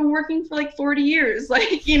famous, they've been working for like 40 years,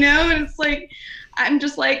 like, you know. And it's like I'm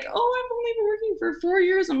just like, oh, I've only been working for 4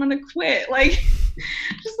 years, I'm gonna quit, like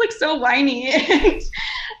just like so whiny. And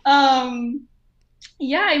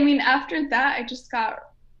yeah, I mean after that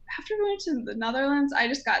after we went to the Netherlands, I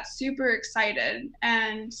just got super excited.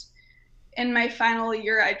 And in my final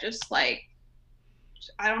year, I just like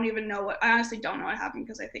I honestly don't know what happened,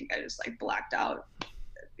 because I think I just like blacked out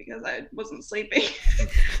because I wasn't sleeping.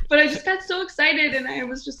 But I just got so excited, and I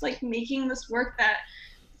was just like making this work that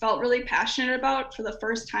felt really passionate about for the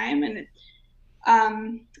first time. And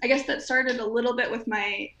I guess that started a little bit with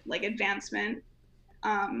my like advancement.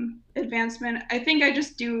 I think I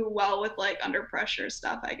just do well with like under pressure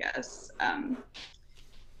stuff, I guess.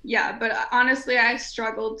 Yeah, but honestly, I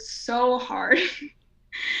struggled so hard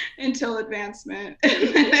until advancement.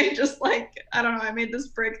 And then I just like, I don't know, I made this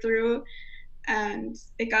breakthrough, and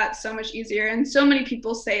it got so much easier. And so many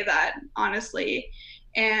people say that, honestly.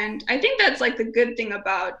 And I think that's like the good thing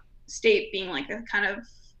about state being like a kind of,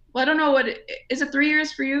 well, I don't know is it 3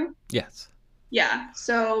 years for you? Yes. Yeah.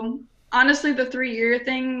 So honestly, the 3-year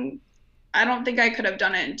thing, I don't think I could have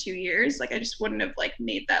done it in 2 years. Like I just wouldn't have like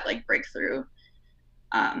made that like breakthrough.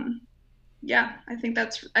 Yeah, I think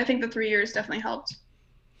the 3 years definitely helped.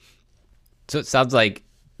 So it sounds like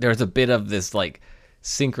there's a bit of this like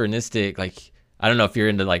synchronistic, like I don't know if you're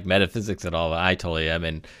into like metaphysics at all, but I totally am.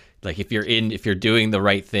 And like if you're doing the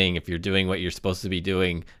right thing, if you're doing what you're supposed to be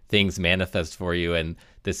doing, things manifest for you. And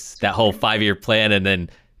that whole 5-year plan, and then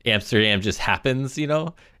Amsterdam just happens, you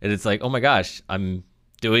know? And it's like, oh my gosh, I'm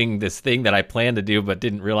doing this thing that I planned to do but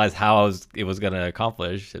didn't realize how it was going to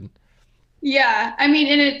accomplish. And yeah, I mean,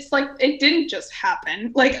 and it's like it didn't just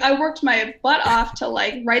happen. Like I worked my butt off to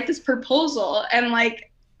like write this proposal, and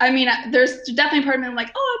like I mean, there's definitely a part of me I'm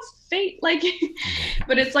like, oh, it's fate, like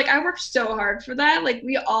but it's like I worked so hard for that. Like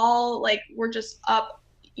we all like were just up,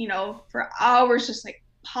 you know, for hours just like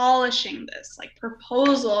polishing this like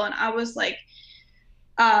proposal. And I was like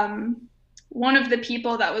one of the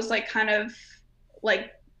people that was like kind of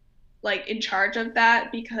like in charge of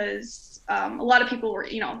that, because a lot of people were,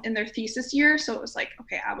 you know, in their thesis year. So it was like,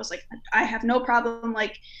 okay, I was like, I have no problem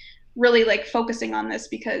like really like focusing on this,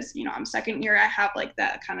 because, you know, I'm second year, I have like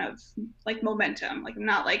that kind of like momentum. Like I'm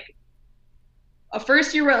not like a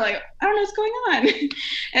first year where like, I don't know what's going on.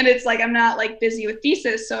 And it's like, I'm not like busy with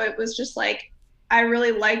thesis. So it was just like, I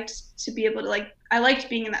really liked to be able to like, I liked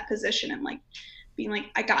being in that position and like being like,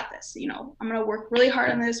 I got this, you know, I'm going to work really hard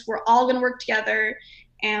on this. We're all going to work together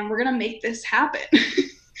and we're going to make this happen.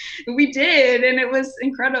 We did, and it was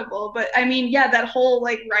incredible. But I mean, yeah, that whole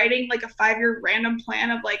like writing like a 5-year random plan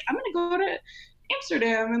of like, I'm going to go to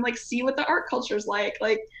Amsterdam and like see what the art culture is like,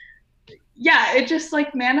 yeah, it just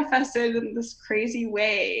like manifested in this crazy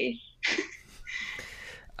way.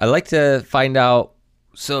 I like to find out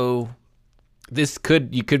So this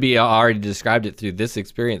could you could be already described it through this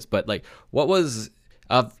experience, but like, what was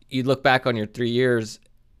you look back on your 3 years,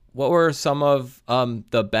 what were some of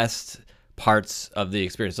the best parts of the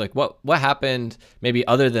experience? Like, what happened maybe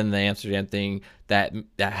other than the Amsterdam thing that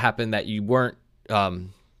happened that you weren't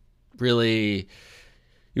really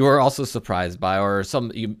you were also surprised by, or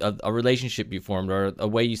a relationship you formed, or a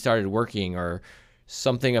way you started working, or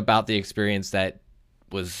something about the experience that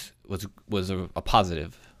was a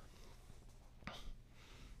positive.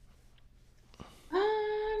 Um,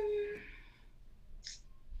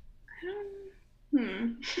 I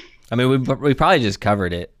don't. I mean, we probably just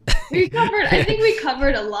covered it. We covered. I think we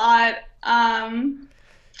covered a lot.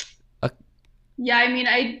 Uh, Yeah, I mean,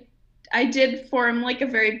 I did form like a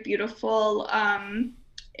very beautiful,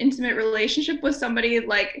 intimate relationship with somebody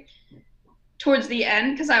like towards the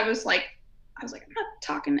end because I was like, I'm not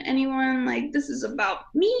talking to anyone. Like, this is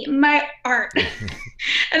about me, my art.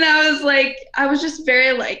 And I was just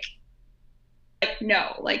very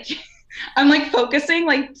no, like, I'm like focusing,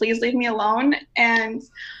 like, please leave me alone. And,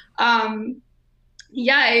 um,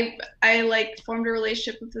 yeah, I like formed a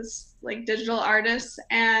relationship with this like digital artist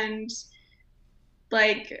and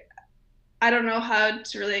like I don't know how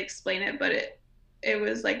to really explain it, but it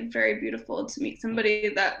was like very beautiful to meet somebody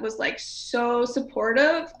that was like so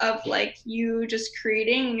supportive of like you just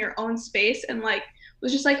creating your own space and like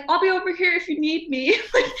was just like I'll be over here if you need me.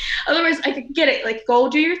 Like otherwise I could get it. Like go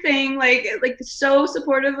do your thing. Like so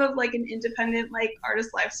supportive of like an independent like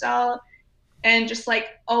artist lifestyle and just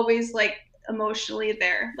like always like emotionally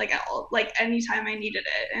there like at all like anytime I needed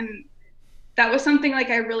it. And that was something like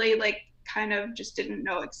I really like kind of just didn't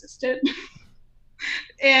know existed.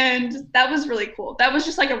 And that was really cool. That was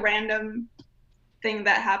just like a random thing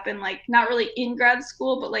that happened, like not really in grad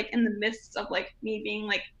school, but like in the midst of like me being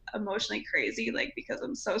like emotionally crazy, like because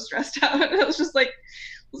I'm so stressed out. I was just like,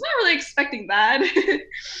 I was not really expecting that.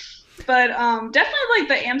 But definitely like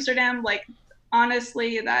the Amsterdam, like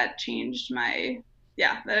honestly, that changed my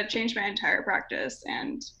entire practice.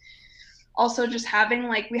 And also just having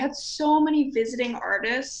like we had so many visiting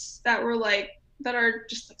artists that were like that are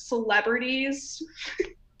just like celebrities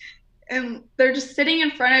and they're just sitting in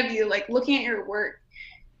front of you like looking at your work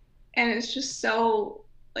and it's just so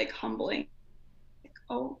like humbling. Like,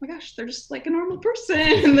 oh my gosh, they're just like a normal person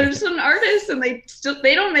and they're just an artist and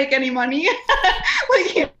they don't make any money.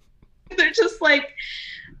 Like they're just like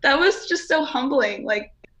that was just so humbling.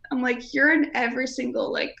 Like I'm like you're in every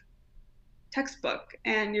single like textbook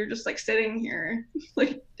and you're just like sitting here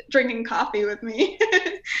like drinking coffee with me.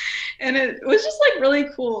 And it was just like really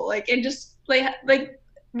cool like and just like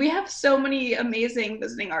we have so many amazing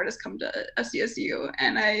visiting artists come to SDSU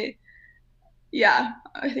and I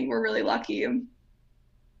think we're really lucky.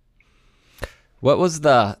 what was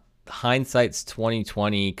the hindsight's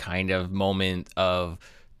 2020 kind of moment of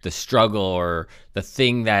the struggle, or the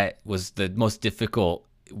thing that was the most difficult,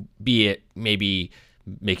 be it maybe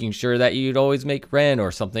making sure that you'd always make rent,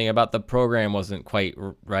 or something about the program wasn't quite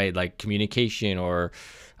right, like communication, or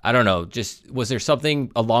I don't know, just was there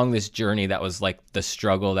something along this journey that was like the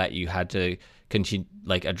struggle that you had to continue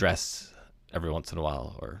like address every once in a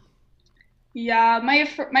while? Or Yeah,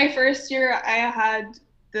 my first year I had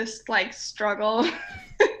this like struggle.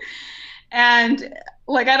 And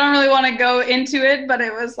like I don't really want to go into it, but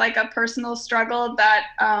it was like a personal struggle that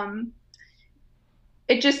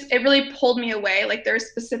it really pulled me away. Like there's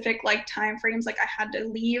specific like time frames like I had to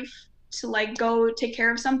leave to like go take care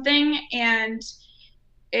of something and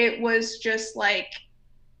it was just like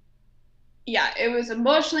yeah, it was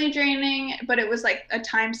emotionally draining, but it was like a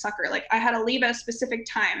time sucker. Like I had to leave at a specific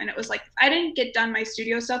time and it was like I didn't get done my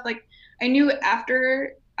studio stuff. Like I knew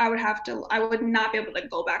after I would not be able to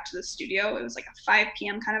go back to the studio. It was like a 5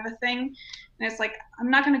 p.m. kind of a thing. And it's like I'm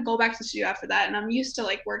not gonna go back to the studio after that. And I'm used to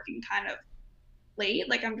like working kind of late.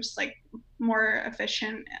 Like I'm just like more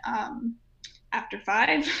efficient after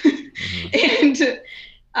 5. And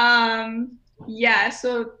yeah,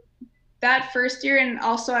 so that first year and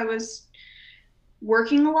also I was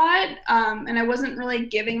working a lot and I wasn't really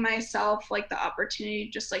giving myself like the opportunity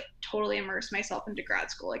to just like totally immerse myself into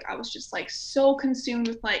grad school. Like I was just like so consumed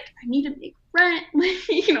with like I need to make rent.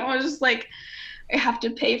 I was just like I have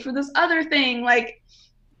to pay for this other thing. Like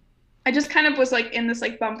I just kind of was like in this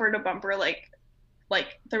like bumper to bumper like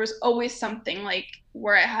there was always something like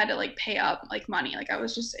where I had to like pay up like money. Like I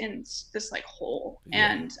was just in this like hole.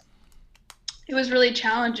 yeah. And it was really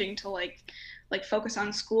challenging to like focus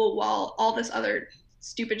on school while all this other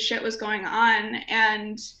stupid shit was going on.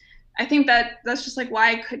 And I think that's just like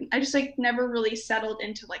why I just like never really settled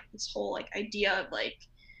into like this whole like idea of like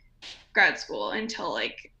grad school until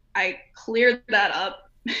like I cleared that up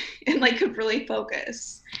and like could really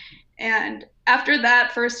focus. And after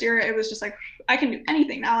that first year, it was just like, I can do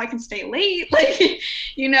anything now. I can stay late, like,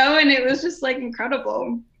 and it was just like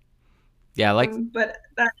incredible. Yeah, like But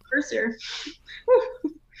that first year,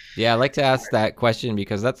 yeah, I like to ask that question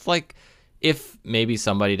because that's like, if maybe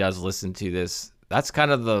somebody does listen to this, that's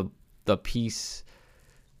kind of the piece.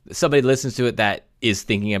 Somebody listens to it that is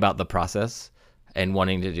thinking about the process and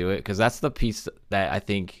wanting to do it, because that's the piece that I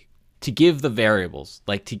think, to give the variables,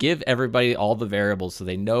 like to give everybody all the variables so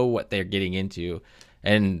they know what they're getting into.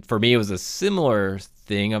 And for me, it was a similar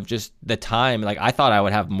thing of just the time. Like, I thought I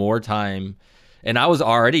would have more time, and I was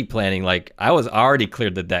already planning, like I was already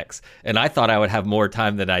cleared the decks, and I thought I would have more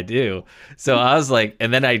time than I do. So I was like,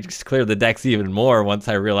 and then I just cleared the decks even more once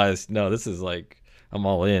I realized, no, this is like, I'm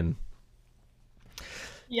all in.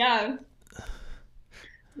 yeah,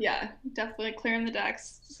 yeah, definitely clearing the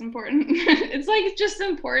decks is important. It's like just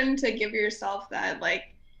important to give yourself that,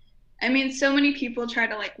 like, I mean, so many people try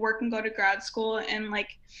to like work and go to grad school, and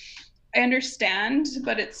like I understand,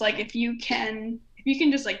 but it's like if you can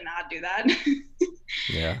just like not do that,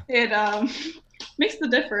 Yeah. it makes the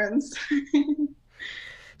difference.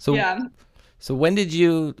 So Yeah. so when did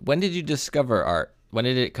you discover art? When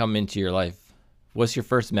did it come into your life? What's your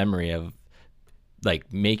first memory of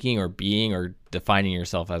like making or being or defining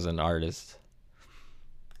yourself as an artist?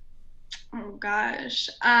 Oh gosh.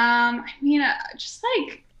 I mean, just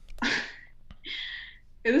like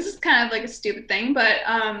this is kind of like a stupid thing, but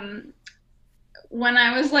when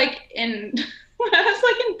I was like in when I was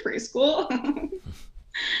like in preschool,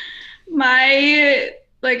 my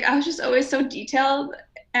like I was just always so detailed,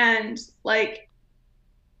 and like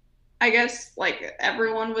I guess like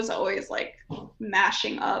everyone was always like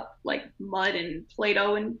mashing up like mud and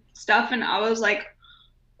Play-Doh and stuff, and I was like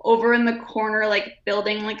over in the corner like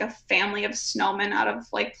building like a family of snowmen out of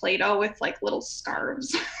like Play-Doh with like little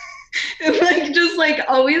scarves. And like just like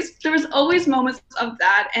always there was always moments of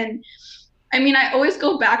that. And I mean, I always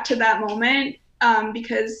go back to that moment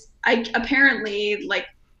because I apparently like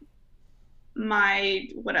my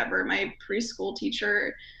preschool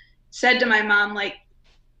teacher said to my mom, like,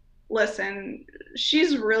 listen,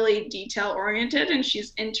 she's really detail oriented and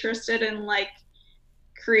she's interested in like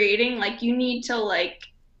creating, like you need to like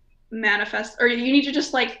manifest, or you need to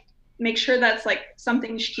just like make sure that's like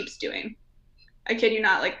something she keeps doing. I kid you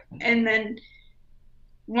not. Like, and then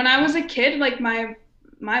when I was a kid, like my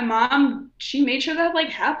mom, she made sure that like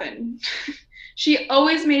happened. She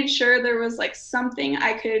always made sure there was like something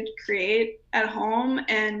I could create at home,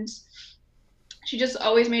 and she just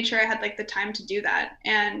always made sure I had like the time to do that.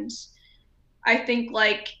 And I think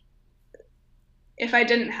like if I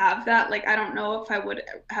didn't have that, like I don't know if I would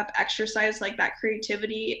have exercised like that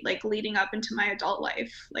creativity like leading up into my adult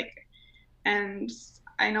life. Like, and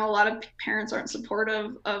I know a lot of parents aren't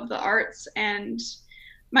supportive of the arts, and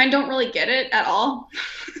mine don't really get it at all.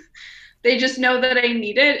 They just know that I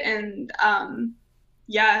need it. And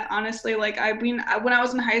yeah, honestly, like I mean, when I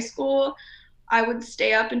was in high school, I would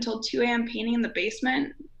stay up until 2 a.m. painting in the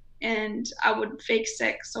basement, and I would fake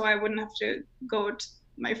sick so I wouldn't have to go to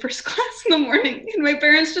my first class in the morning. And my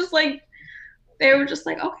parents just like, they were just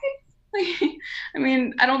like, okay. Like, I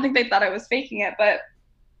mean, I don't think they thought I was faking it, but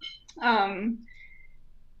um,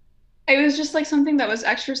 it was just like something that was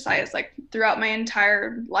exercised like throughout my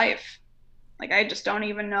entire life. Like I just don't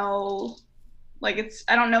even know, like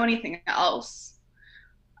I don't know anything else.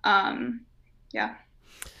 Um, yeah.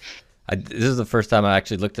 This is the first time I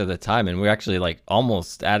actually looked at the time, and we're actually like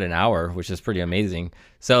almost at an hour, which is pretty amazing.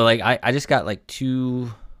 So like I just got like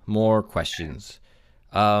two more questions.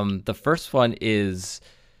 The first one is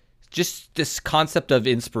just this concept of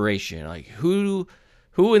inspiration. Like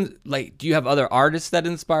like, do you have other artists that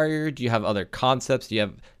inspire you? Do you have other concepts? Do you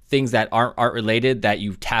have things that aren't art related that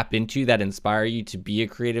you tap into that inspire you to be a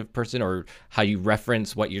creative person, or how you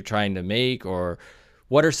reference what you're trying to make? Or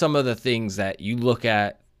what are some of the things that you look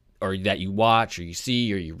at, or that you watch, or you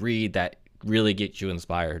see, or you read that really get you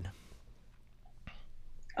inspired?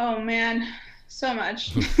 Oh man, so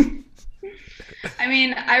much. I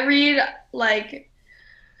mean, like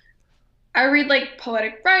I read like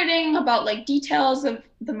poetic writing about like details of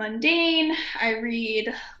the mundane. I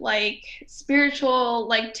read like spiritual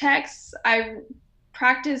like texts. I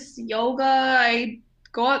practice yoga. I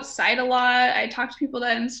go outside a lot. I talk to people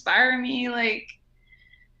that inspire me. Like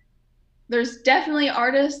there's definitely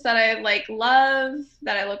artists that I like love,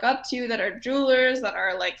 that I look up to, that are jewelers, that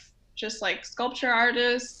are like just like sculpture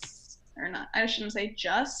artists, or not, I shouldn't say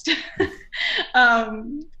just.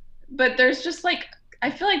 um but there's just like I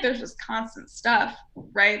feel like there's just constant stuff,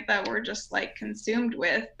 right, that we're just like consumed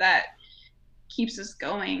with, that keeps us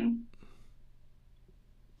going.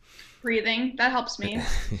 Breathing, that helps me.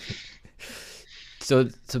 So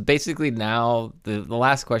basically now the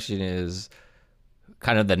last question is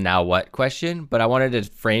kind of the now what question, but I wanted to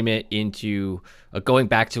frame it into going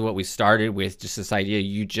back to what we started with, just this idea.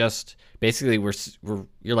 You just basically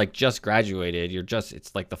you're like just graduated.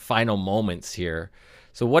 It's like the final moments here.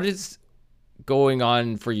 So what is going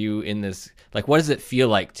on for you in this? Like, what does it feel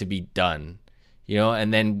like to be done? You know,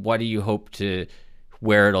 and then what do you hope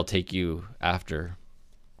where it'll take you after?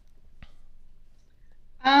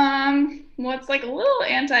 Well, it's like a little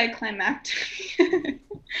anticlimactic.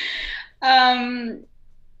 um,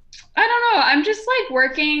 I don't know. I'm just like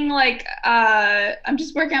working I'm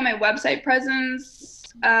just working on my website presence.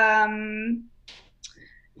 I'm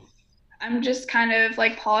just kind of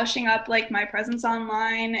like polishing up like my presence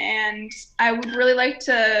online, and I would really like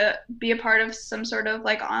to be a part of some sort of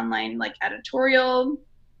like online like editorial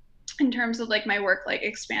in terms of like my work like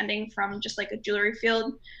expanding from just like a jewelry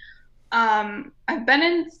field. I've been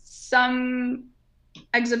in some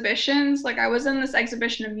exhibitions. Like I was in this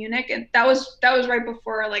exhibition in Munich, and that was right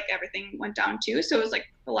before like everything went down too. So it was like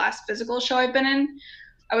the last physical show I've been in.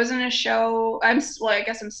 I was in a show. I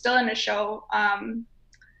guess I'm still in a show.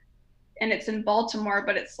 And it's in Baltimore,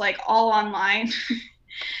 but it's like all online.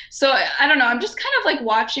 So I don't know. I'm just kind of like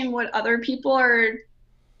watching what other people are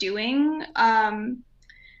doing.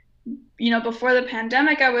 Before the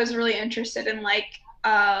pandemic, I was really interested in like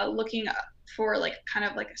looking for like kind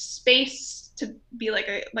of like a space to be like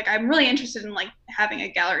I'm really interested in like having a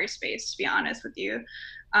gallery space, to be honest with you.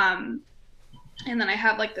 And then I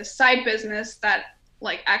have like this side business that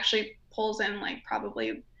like actually pulls in like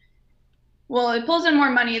it pulls in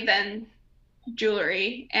more money than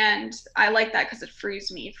jewelry, and I like that because it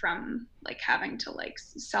frees me from like having to like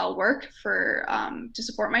sell work for to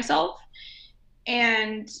support myself,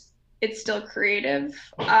 and it's still creative.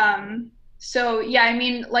 So yeah, I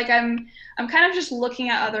mean, like I'm kind of just looking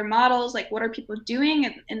at other models, like what are people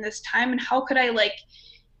doing in this time, and how could I like,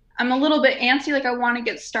 I'm a little bit antsy, like I want to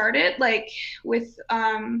get started like with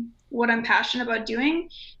what I'm passionate about doing.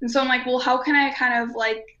 And so I'm like, well, how can I kind of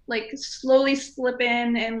like slowly slip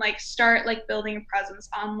in and like start like building a presence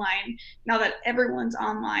online now that everyone's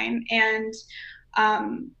online. And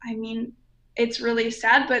I mean, it's really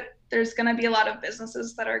sad, but there's going to be a lot of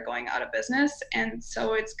businesses that are going out of business, and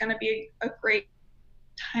so it's going to be a great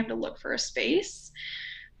time to look for a space,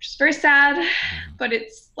 which is very sad. But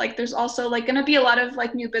it's like there's also like going to be a lot of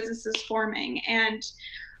like new businesses forming, and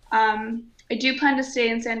I do plan to stay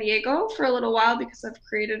in San Diego for a little while because I've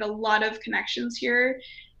created a lot of connections here,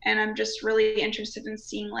 and I'm just really interested in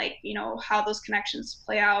seeing like, you know, how those connections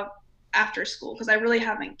play out after school, because I really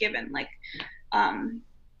haven't given like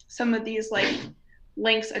some of these like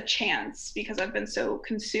links a chance because I've been so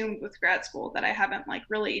consumed with grad school that I haven't like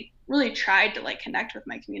really tried to like connect with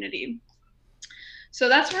my community. So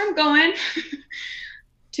that's where I'm going.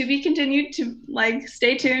 To be continued. To like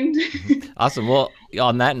stay tuned. Awesome. Well,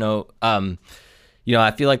 on that note, you know,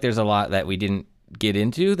 I feel like there's a lot that we didn't get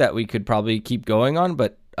into that we could probably keep going on,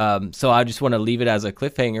 but so I just want to leave it as a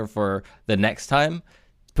cliffhanger for the next time.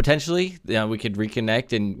 Potentially, you know, we could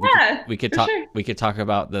reconnect and we could talk. Sure. We could talk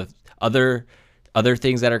about the other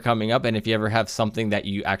things that are coming up, and if you ever have something that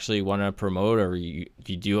you actually want to promote, or you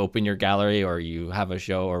do open your gallery, or you have a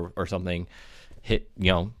show or something,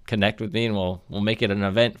 connect with me, and we'll make it an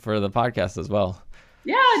event for the podcast as well.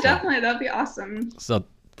 Yeah, definitely. That'd be awesome. So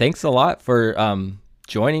thanks a lot for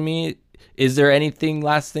joining me. Is there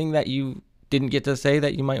last thing that you didn't get to say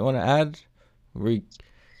that you might want to add? I feel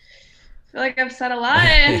like I've said a lot.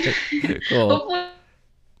 Cool. Hopefully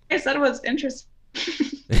I said it was interesting.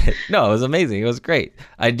 No, it was amazing. It was great.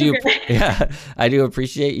 I do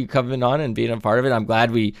appreciate you coming on and being a part of it. I'm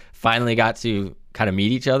glad we finally got to kind of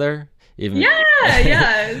meet each other. Yeah.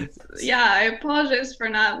 I apologize for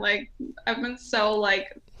not like, I've been so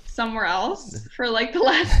like somewhere else for like the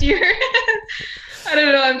last year. I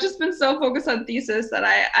don't know. I've just been so focused on thesis that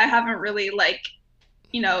I haven't really like,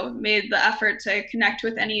 made the effort to connect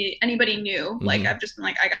with anybody new. Mm-hmm. Like I've just been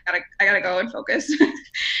like, I gotta go and focus.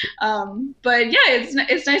 But yeah,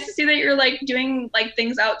 it's nice to see that you're like doing like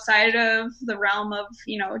things outside of the realm of,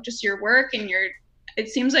 just your work, and it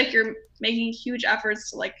seems like you're making huge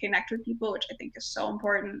efforts to like connect with people, which I think is so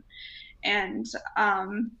important. And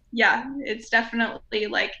it's definitely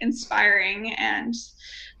like inspiring, and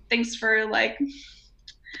thanks for like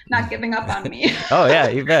not giving up on me. Oh yeah,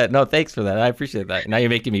 you bet. No, thanks for that. I appreciate that. Now you're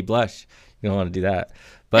making me blush. You don't want to do that.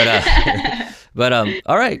 But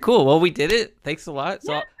all right, cool. Well, we did it. Thanks a lot.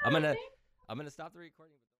 So I'm gonna stop the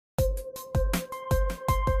recording.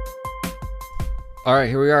 All right,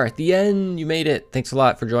 here we are at the end. You made it. Thanks a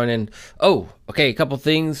lot for joining. Oh, okay. A couple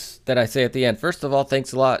things that I say at the end. First of all,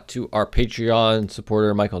 thanks a lot to our Patreon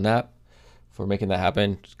supporter, Michael Knapp, for making that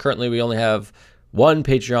happen. Currently, we only have one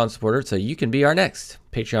Patreon supporter, so you can be our next.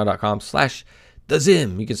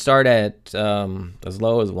 Patreon.com/thezim. You can start at as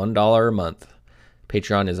low as $1 a month.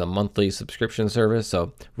 Patreon is a monthly subscription service,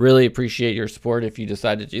 so really appreciate your support if you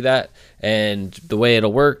decide to do that. And the way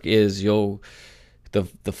it'll work is the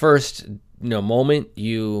first moment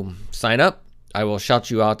you sign up, I will shout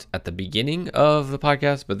you out at the beginning of the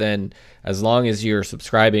podcast, but then as long as you're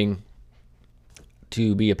subscribing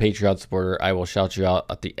to be a Patreon supporter, I will shout you out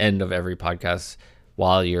at the end of every podcast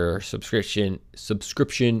while your subscription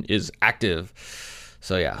is active.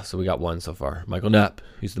 So yeah, so we got one so far. Michael Knapp,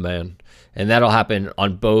 he's the man. And that'll happen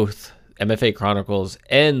on both MFA Chronicles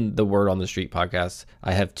and the Word on the Street podcast.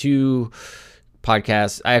 I have 2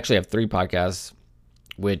 podcasts. I actually have 3 podcasts,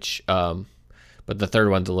 which but the third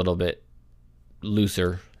one's a little bit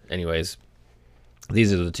looser. Anyways,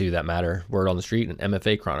 these are the 2 that matter: Word on the Street and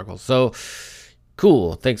MFA Chronicles. So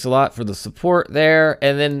cool. Thanks a lot for the support there.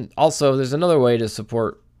 And then also there's another way to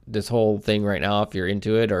support this whole thing right now if you're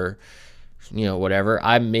into it, or whatever.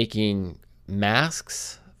 I'm making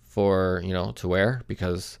masks for to wear,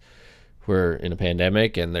 because we're in a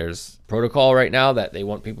pandemic and there's protocol right now that they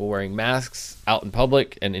want people wearing masks out in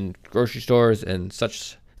public and in grocery stores and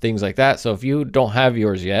such things like that. So if you don't have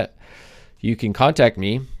yours yet, you can contact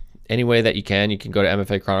me any way that you can. You can go to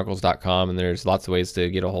mfachronicles.com, and there's lots of ways to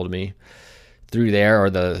get a hold of me through there, or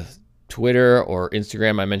the Twitter or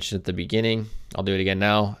Instagram I mentioned at the beginning. I'll do it again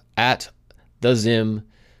now, at thezim,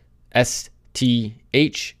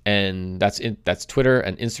 STH, and that's Twitter,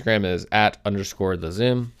 and Instagram is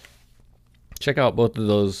 @_thezim. Check out both of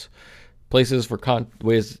those places for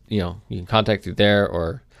ways, you can contact me there,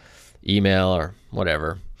 or email, or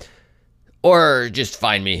whatever, or just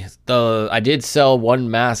find me. I did sell one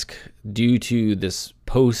mask due to this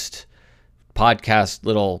post podcast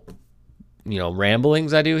little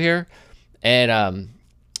ramblings I do here, and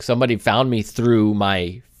somebody found me through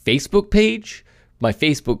my Facebook page,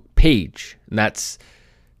 and that's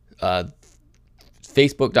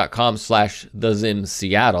facebook.com/thezim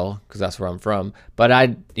Seattle, because that's where I'm from. But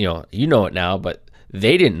I know it now, but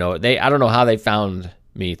they didn't know it. I don't know how they found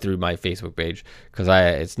me through my Facebook page, because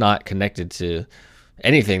it's not connected to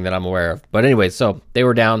anything that I'm aware of. But anyway, so they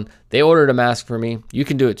were down. They ordered a mask for me. You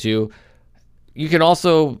can do it too. You can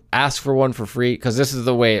also ask for one for free, because this is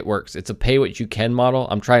the way it works. It's a pay what you can model.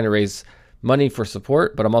 I'm trying to raise money for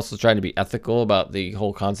support, but I'm also trying to be ethical about the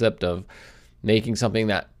whole concept of making something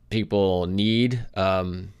that people need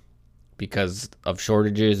because of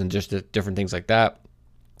shortages and just different things like that.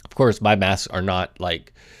 Of course, my masks are not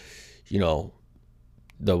like, the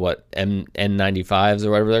N95s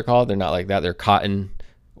or whatever they're called. They're not like that. They're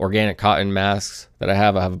organic cotton masks that I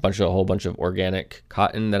have. I have a whole bunch of organic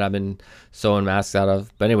cotton that I've been sewing masks out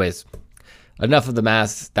of. But anyways, enough of the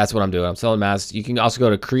masks. That's what I'm doing. I'm selling masks. You can also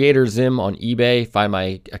go to Creator Zim on eBay, find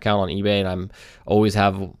my account on eBay, and I'm always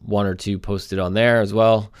have 1 or 2 posted on there as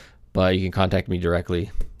well. But you can contact me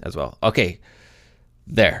directly as well. Okay,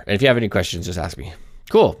 there. And if you have any questions, just ask me.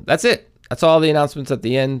 Cool. That's it. That's all the announcements at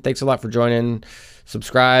the end. Thanks a lot for joining.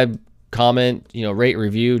 Subscribe, comment, rate,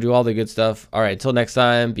 review, do all the good stuff. All right, until next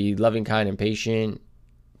time, be loving, kind, and patient.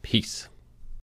 Peace.